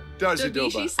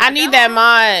 I need that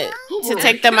mod to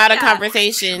take them out of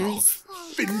conversations.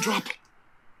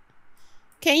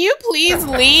 Can you please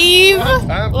leave?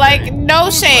 Like, no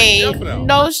shade.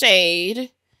 No shade.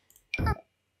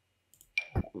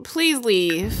 Please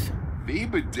leave. Look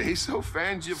at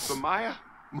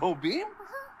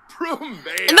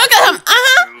him.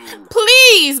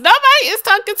 Please. Nobody is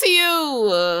talking to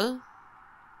you.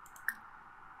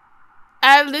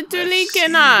 I literally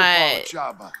cannot.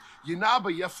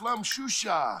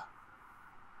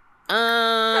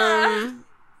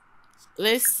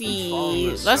 Let's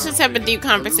see. Let's just have a deep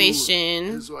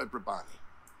conversation.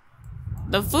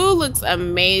 The food looks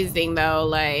amazing though.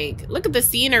 Like, look at the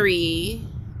scenery.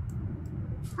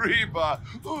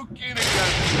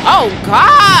 Oh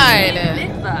God!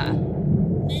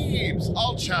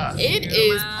 It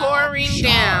is pouring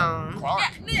down.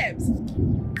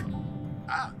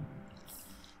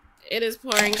 It is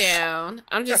pouring down.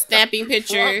 I'm just snapping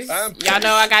pictures. Y'all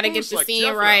know I gotta get the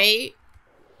scene right.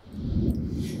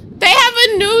 They have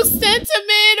a new sentiment.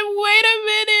 Wait a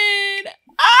minute.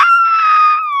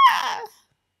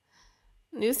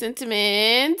 New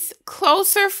sentiments.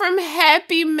 Closer from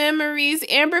happy memories.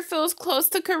 Amber feels close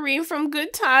to Kareem from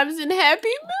good times and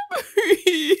happy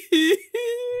memories.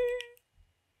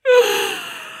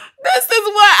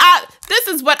 This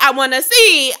is what I want to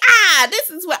see.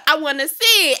 This is what I want to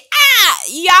see.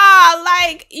 Y'all,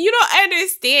 like, you don't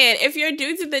understand. If you're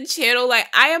new to the channel, like,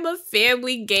 I am a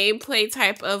family gameplay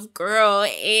type of girl,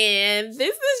 and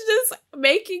this is just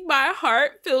making my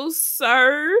heart feel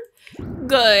so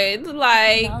good.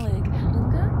 Like,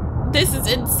 this is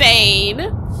insane.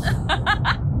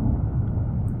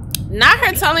 Not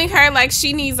her telling her, like,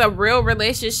 she needs a real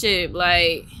relationship.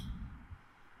 Like,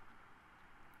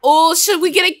 oh, should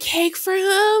we get a cake for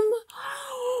him?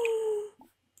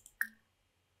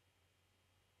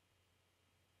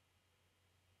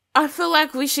 I feel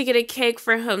like we should get a cake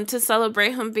for him to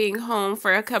celebrate him being home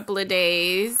for a couple of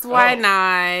days. Why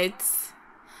not?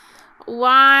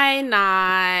 Why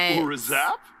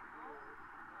not?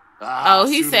 Oh,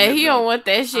 he said he don't want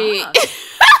that shit.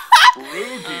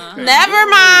 Never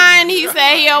mind. He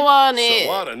said he don't want it.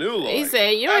 He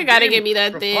said, you don't gotta give me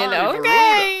nothing.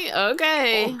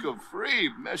 Okay.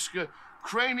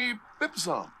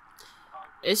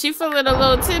 Is she feeling a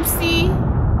little tipsy?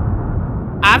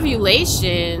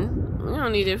 Ovulation? We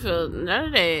don't need to feel none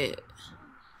of that.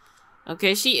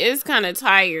 Okay, she is kind of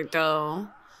tired though.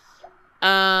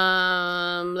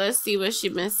 Let's see what she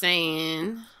been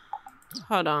saying.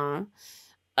 Hold on.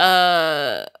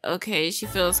 Okay, she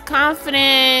feels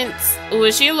confident. Ooh,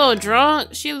 is she a little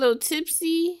drunk? She a little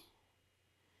tipsy?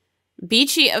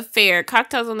 Beachy affair.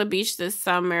 Cocktails on the beach this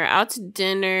summer. Out to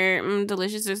dinner.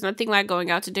 Delicious. There's nothing like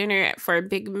going out to dinner for a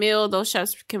big meal. Those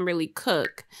chefs can really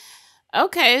cook.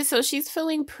 Okay, so she's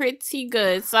feeling pretty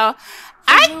good. So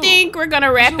I think we're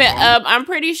gonna wrap it up. I'm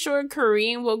pretty sure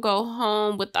Kareem will go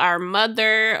home with our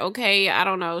mother. Okay, I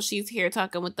don't know. She's here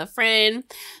talking with a friend.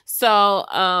 So,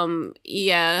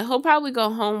 yeah, he'll probably go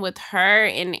home with her.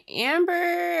 And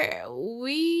Amber,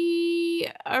 we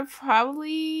are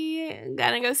probably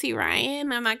gonna go see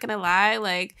Ryan. I'm not gonna lie.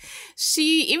 Like,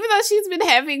 even though she's been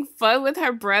having fun with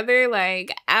her brother,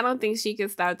 like, I don't think she can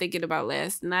stop thinking about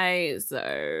last night.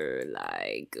 So,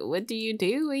 like, what do you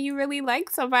do when you really like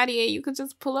somebody and you can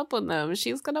just pull up on them?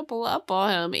 She's gonna pull up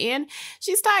on him, and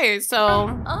she's tired. So,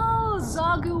 Oh,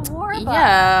 Zagu Warba.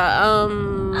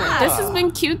 yeah, this has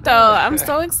been cute though. I'm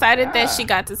so excited that she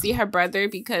got to see her brother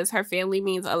because her family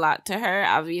means a lot to her,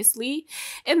 obviously.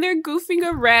 And they're goofing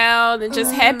around and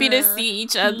just happy to see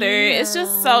each other. It's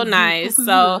just so nice.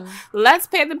 So let's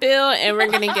pay the bill and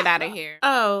we're gonna get out of here.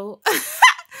 Oh.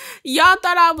 Y'all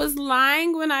thought I was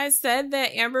lying when I said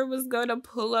that Amber was going to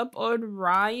pull up on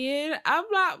Ryan. I'm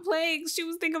not playing. She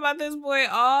was thinking about this boy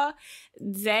all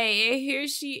day. And here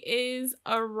she is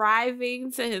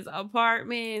arriving to his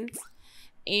apartment.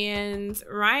 And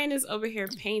Ryan is over here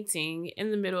painting, in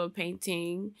the middle of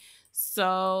painting.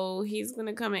 So he's going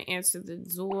to come and answer the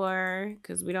door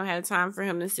because we don't have time for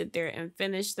him to sit there and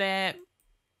finish that.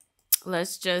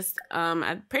 Let's just,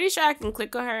 I'm pretty sure I can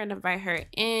click on her and invite her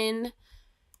in.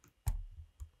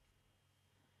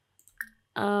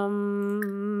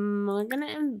 We're gonna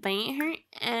invite her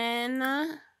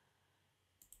in.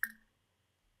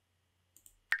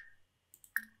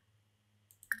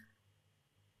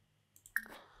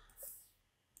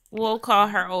 We'll call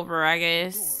her over, I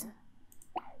guess.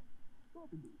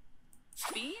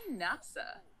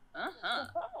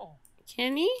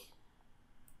 Kenny?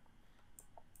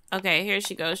 Okay, here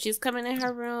she goes. She's coming in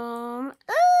her room.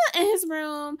 In his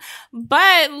room.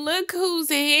 But look who's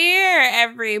here,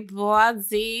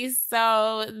 everybody.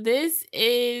 So this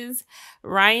is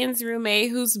Ryan's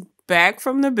roommate who's back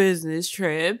from the business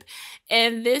trip.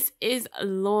 And this is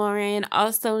Lauren,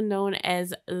 also known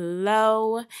as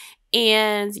Lo.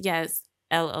 And yes,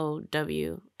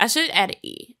 L-O-W. I should add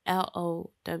E.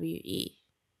 L-O-W-E.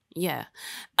 Yeah.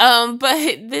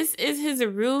 But this is his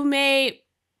roommate.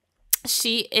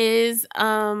 She is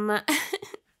a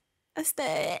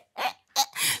stud.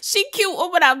 She cute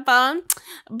or whatever.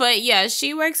 But yeah,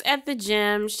 she works at the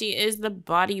gym. She is the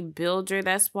bodybuilder.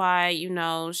 That's why, you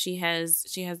know, she has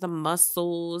the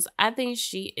muscles. I think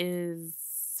she is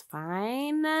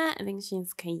fine. I think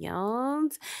she's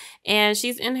cute. And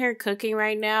she's in her cooking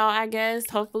right now, I guess.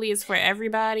 Hopefully it's for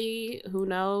everybody. Who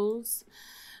knows?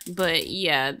 But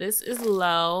yeah, this is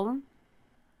Lo.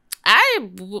 I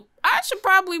should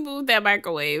probably move that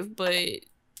microwave, but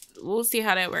we'll see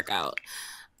how that work out.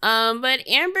 But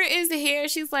Amber is here.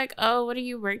 She's like, oh, what are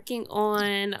you working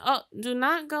on? Oh, do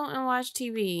not go and watch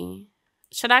TV.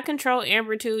 Should I control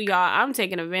Amber too? Y'all, I'm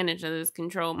taking advantage of this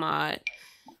control mod.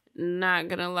 Not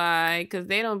gonna lie, because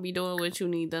they don't be doing what you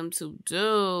need them to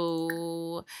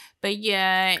do. But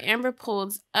yeah, Amber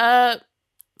pulls up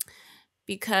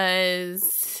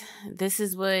because this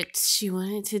is what she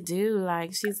wanted to do.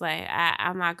 Like, she's like,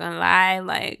 I'm not gonna lie,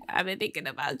 like, I've been thinking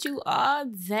about you all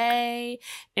day.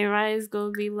 And Ryan's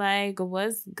gonna be like,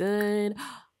 what's good?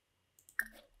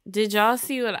 Did y'all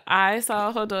see what I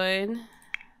saw? Hold on.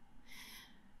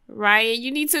 Ryan,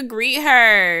 you need to greet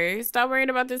her. Stop worrying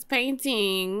about this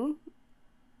painting.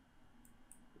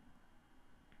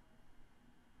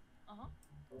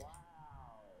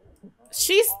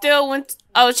 She still went.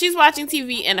 Oh, she's watching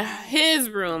TV in his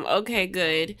room. Okay,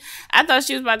 good. I thought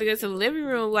she was about to go to the living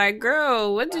room. Like,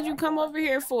 girl, what did you come over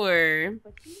here for?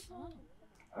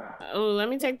 Oh, let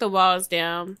me take the walls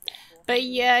down. But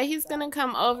yeah, he's gonna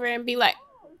come over and be like,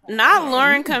 not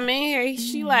Lauren come in here.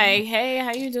 She like, hey,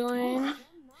 how you doing?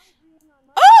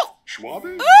 Oh!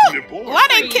 Oh! Why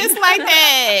they kiss like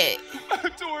that?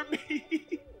 Adore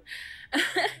me.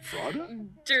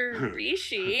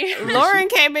 Derishi. Lauren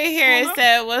came in here and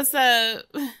said, what's up?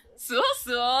 So.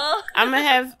 I'm gonna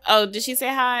have, oh, did she say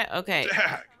hi? Okay.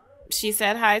 She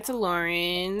said hi to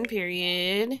Lauren,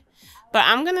 period. But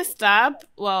I'm gonna stop.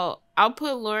 Well, I'll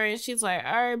put Lauren. She's like,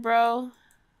 all right, bro.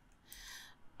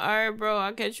 All right, bro,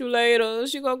 I'll catch you later.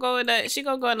 She gonna go in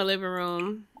the living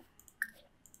room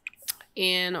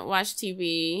and watch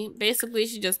TV. Basically,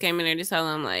 she just came in there to tell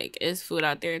them, like, it's food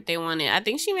out there if they want it. I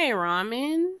think she made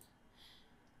ramen.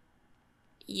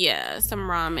 Yeah, some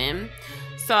ramen.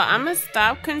 So I'm gonna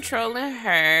stop controlling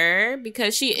her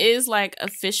because she is, like,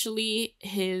 officially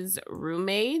his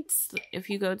roommate. If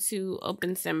you go to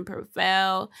Open Sim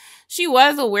profile, she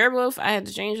was a werewolf. I had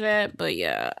to change that, but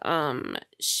yeah,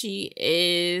 she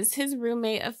is his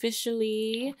roommate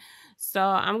officially. So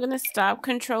I'm gonna stop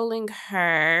controlling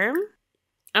her.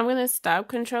 I'm going to stop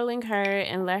controlling her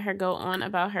and let her go on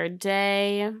about her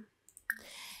day.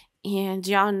 And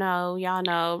y'all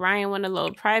know, Ryan want a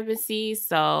little privacy,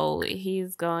 so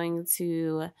he's going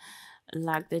to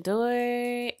lock the door,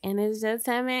 and it's just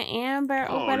him and Amber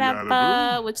or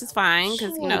whatever, which is fine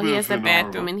because, you know, he has a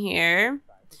bathroom in here.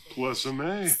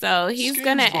 So he's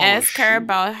going to ask her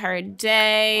about her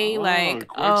day, like,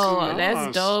 oh,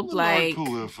 that's dope, like...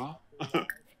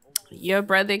 Your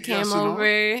brother came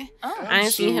over. I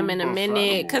didn't see him in a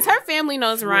minute. Because her family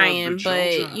knows Ryan,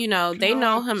 but, you know, they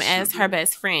know him as her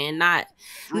best friend, not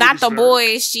the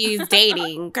boy she's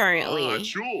dating currently.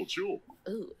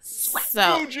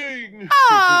 So,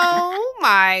 oh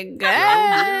my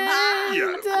God.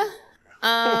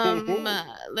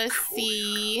 Let's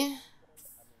see.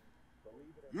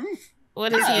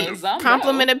 What is he?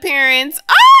 Compliment appearance.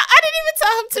 Oh, I didn't even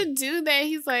tell him to do that.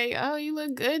 He's like, oh, you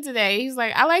look good today. He's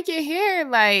like, I like your hair.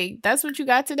 Like, that's what you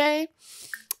got today?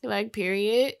 You're like,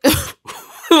 period.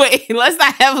 Wait, let's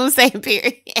not have him say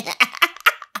period.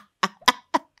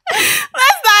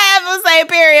 Let's not have him say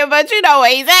period, but you know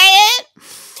what he's saying.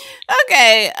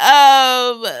 Okay,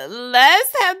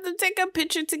 let's have them take a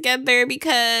picture together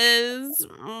because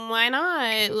why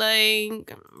not?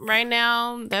 Like, right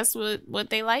now, that's what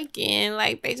they like in.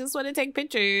 Like, they just want to take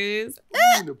pictures.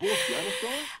 I don't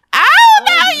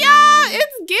know, y'all.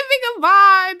 It's giving a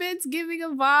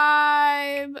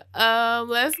vibe.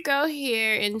 Let's go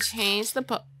here and change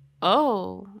the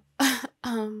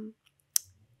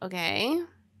okay.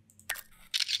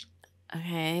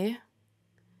 Okay.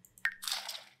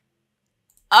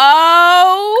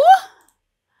 Oh,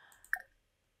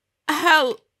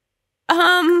 hell,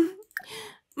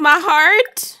 my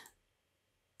heart.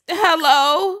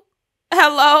 Hello,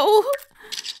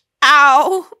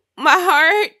 ow, my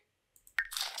heart.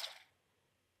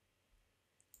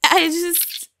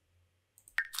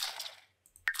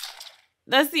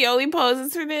 That's the only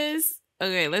poses for this.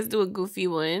 Okay, let's do a goofy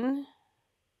one.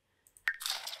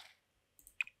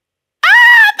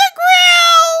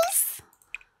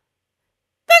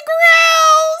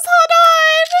 Hold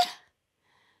on.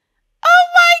 Oh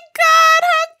my God,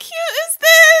 how cute is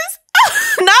this?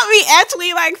 Not me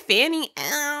actually like fanning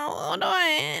out. Hold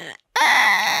on.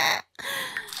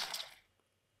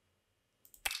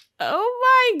 Oh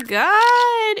my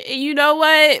God. You know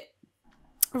what?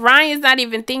 Ryan's not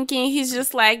even thinking. He's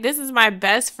just like, this is my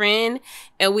best friend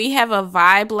and we have a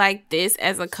vibe like this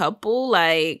as a couple.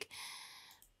 Like,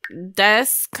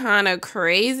 that's kind of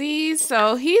crazy.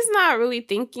 So he's not really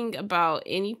thinking about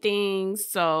anything.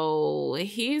 So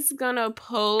he's gonna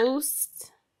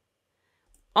post.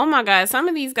 Oh my God, some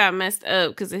of these got messed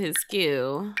up because of his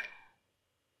skill.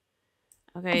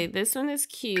 Okay, this one is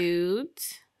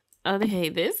cute. Okay,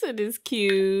 this one is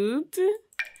cute.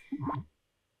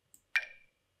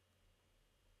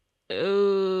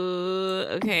 Oh,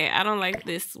 okay, I don't like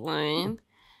this one.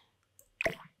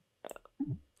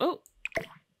 Oh.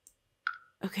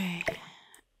 Okay.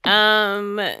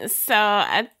 So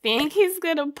I think he's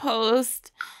gonna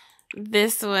post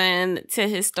this one to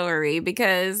his story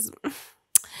because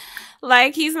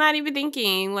like he's not even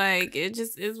thinking. Like, it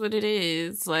just is what it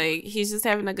is. Like, he's just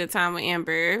having a good time with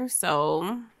Amber.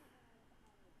 So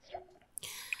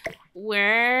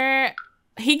where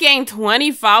he gained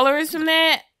 20 followers from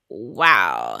that.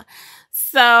 Wow.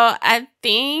 So I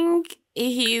think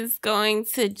he's going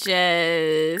to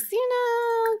just, you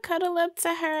know, cuddle up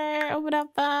to her or whatever.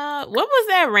 What was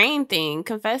that rain thing?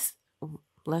 Confess.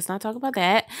 Let's not talk about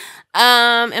that.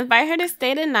 Invite her to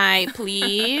stay the night,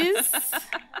 please.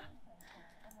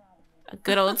 A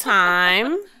good old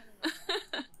time.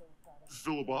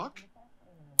 Philibok?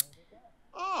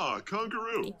 Ah,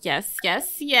 kangaroo. Yes,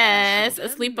 yes, yes. A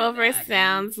sleepover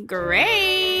sounds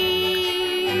great.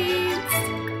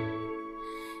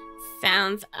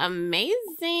 Sounds amazing.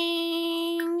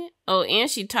 Oh, and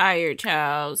she tired,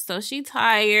 child. So she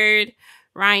tired.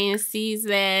 Ryan sees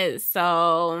that.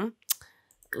 So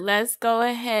let's go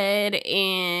ahead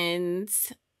and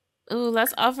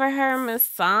let's offer her a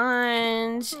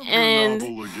massage. And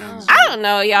I don't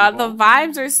know, y'all. The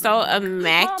vibes are so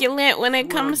immaculate when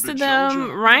it comes to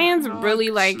them. Ryan's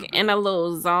really like in a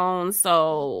little zone.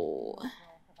 So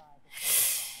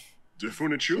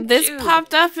this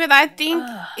popped up, and I think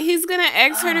he's gonna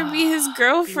ask her to be his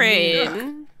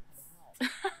girlfriend.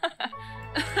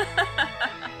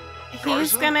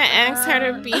 He's gonna ask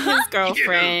her to be his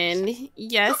girlfriend.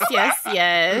 Yes, yes,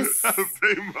 yes.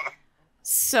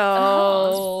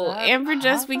 So Amber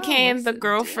just became the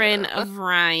girlfriend of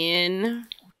Ryan.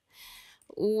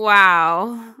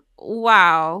 Wow.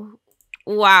 Wow.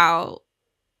 Wow.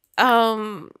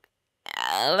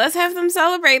 Let's have them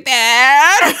celebrate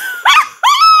that.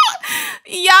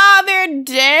 they're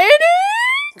dating?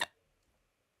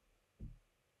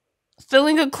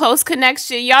 Feeling a close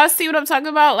connection. Y'all see what I'm talking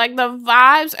about? Like, the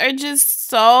vibes are just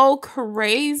so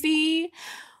crazy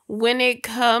when it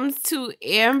comes to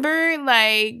Amber.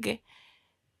 Like,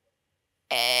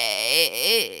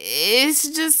 it's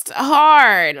just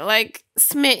hard. Like,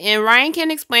 smitten. Ryan can't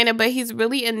explain it, but he's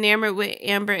really enamored with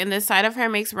Amber, and the sight of her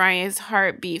makes Ryan's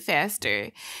heart beat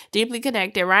faster. Deeply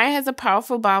connected. Ryan has a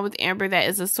powerful bond with Amber that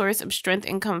is a source of strength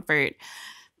and comfort.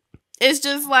 It's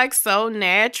just like so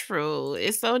natural.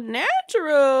 It's so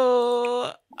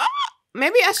natural.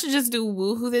 Maybe I should just do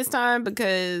woohoo this time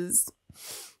because,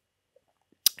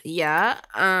 yeah,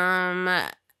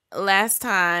 last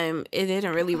time it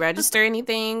didn't really register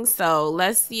anything. So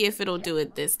let's see if it'll do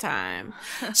it this time.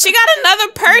 She got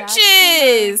another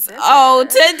purchase. Oh,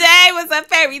 today was a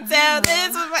fairy tale.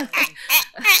 This was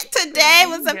today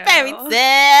was a fairy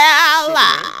tale.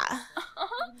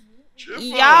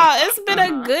 Y'all, it's been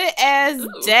a good ass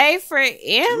day for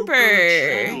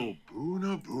Amber.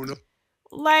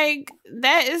 Like,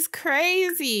 that is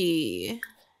crazy.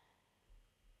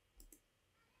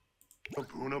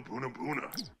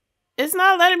 It's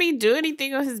not letting me do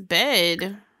anything on his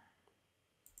bed.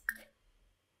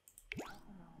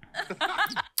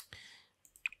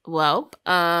 Well,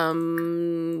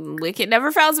 Wicked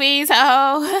never fails me, so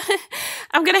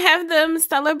I'm gonna have them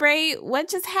celebrate what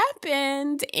just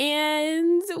happened.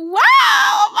 And wow,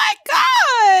 oh my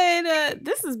god,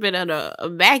 this has been an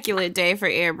immaculate day for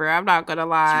Amber. I'm not gonna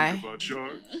lie.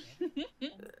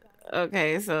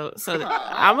 Okay, so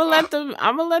I'm gonna let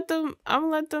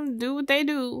them do what they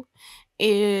do.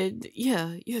 And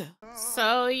yeah.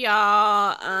 So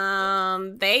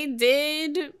y'all, they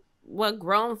did what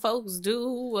grown folks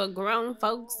do when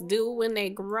they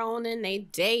grown and they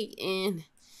dating.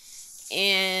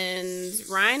 And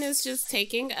Ryan is just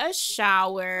taking a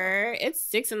shower. It's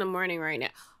 6 in the morning right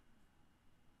now.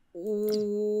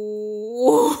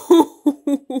 Ooh,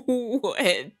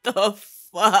 what the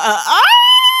fuck? Oh!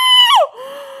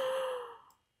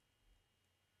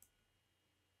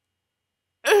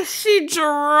 Is she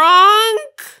drunk?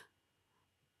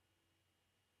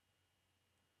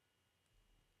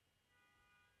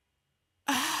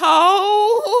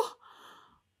 Oh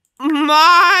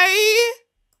my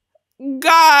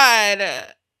god.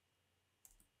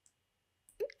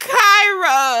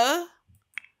 Kyra.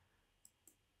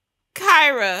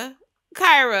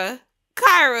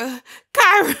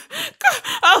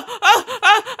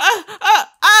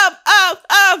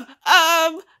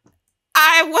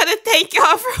 I want to thank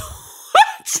y'all for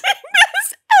watching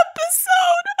this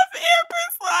episode of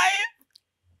Amber's life.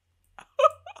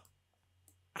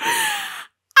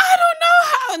 I don't know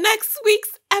how next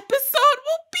week's episode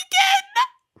will begin.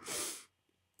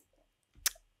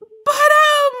 But,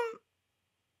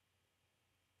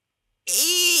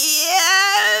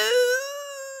 yes.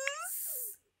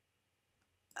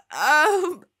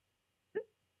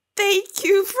 Thank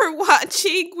you for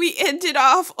watching. We ended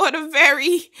off on a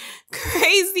very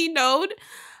crazy note.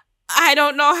 I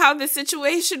don't know how the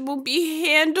situation will be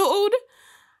handled.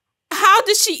 How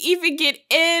did she even get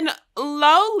in?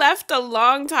 Lo left a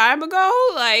long time ago.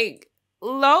 Like,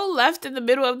 Lo left in the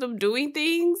middle of them doing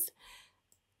things.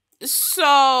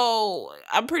 So,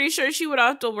 I'm pretty sure she went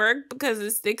off to work because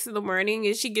it's 6 in the morning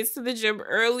and she gets to the gym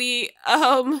early.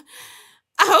 I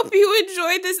hope you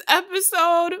enjoyed this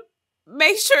episode.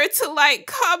 Make sure to like,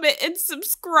 comment, and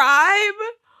subscribe.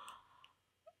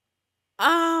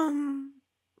 And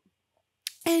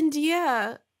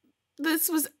yeah, this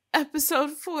was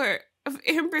episode 4 of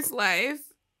Amber's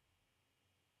life.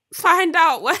 Find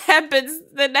out what happens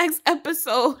the next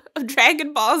episode of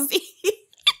Dragon Ball Z.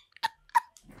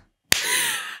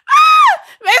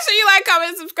 Make sure you like, comment,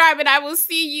 and subscribe, and I will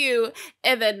see you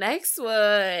in the next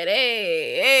one.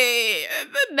 Hey,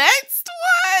 the next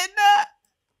one.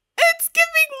 It's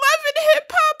giving love and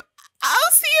hip hop.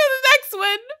 I'll see you in the next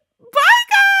one. Bye,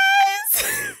 guys.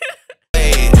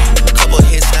 A couple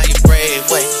hits, now you brave.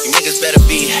 Wait, you niggas better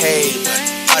behave.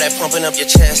 All that pumping up your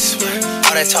chest.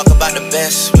 All that talk about the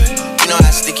best. You know how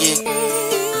sticky it.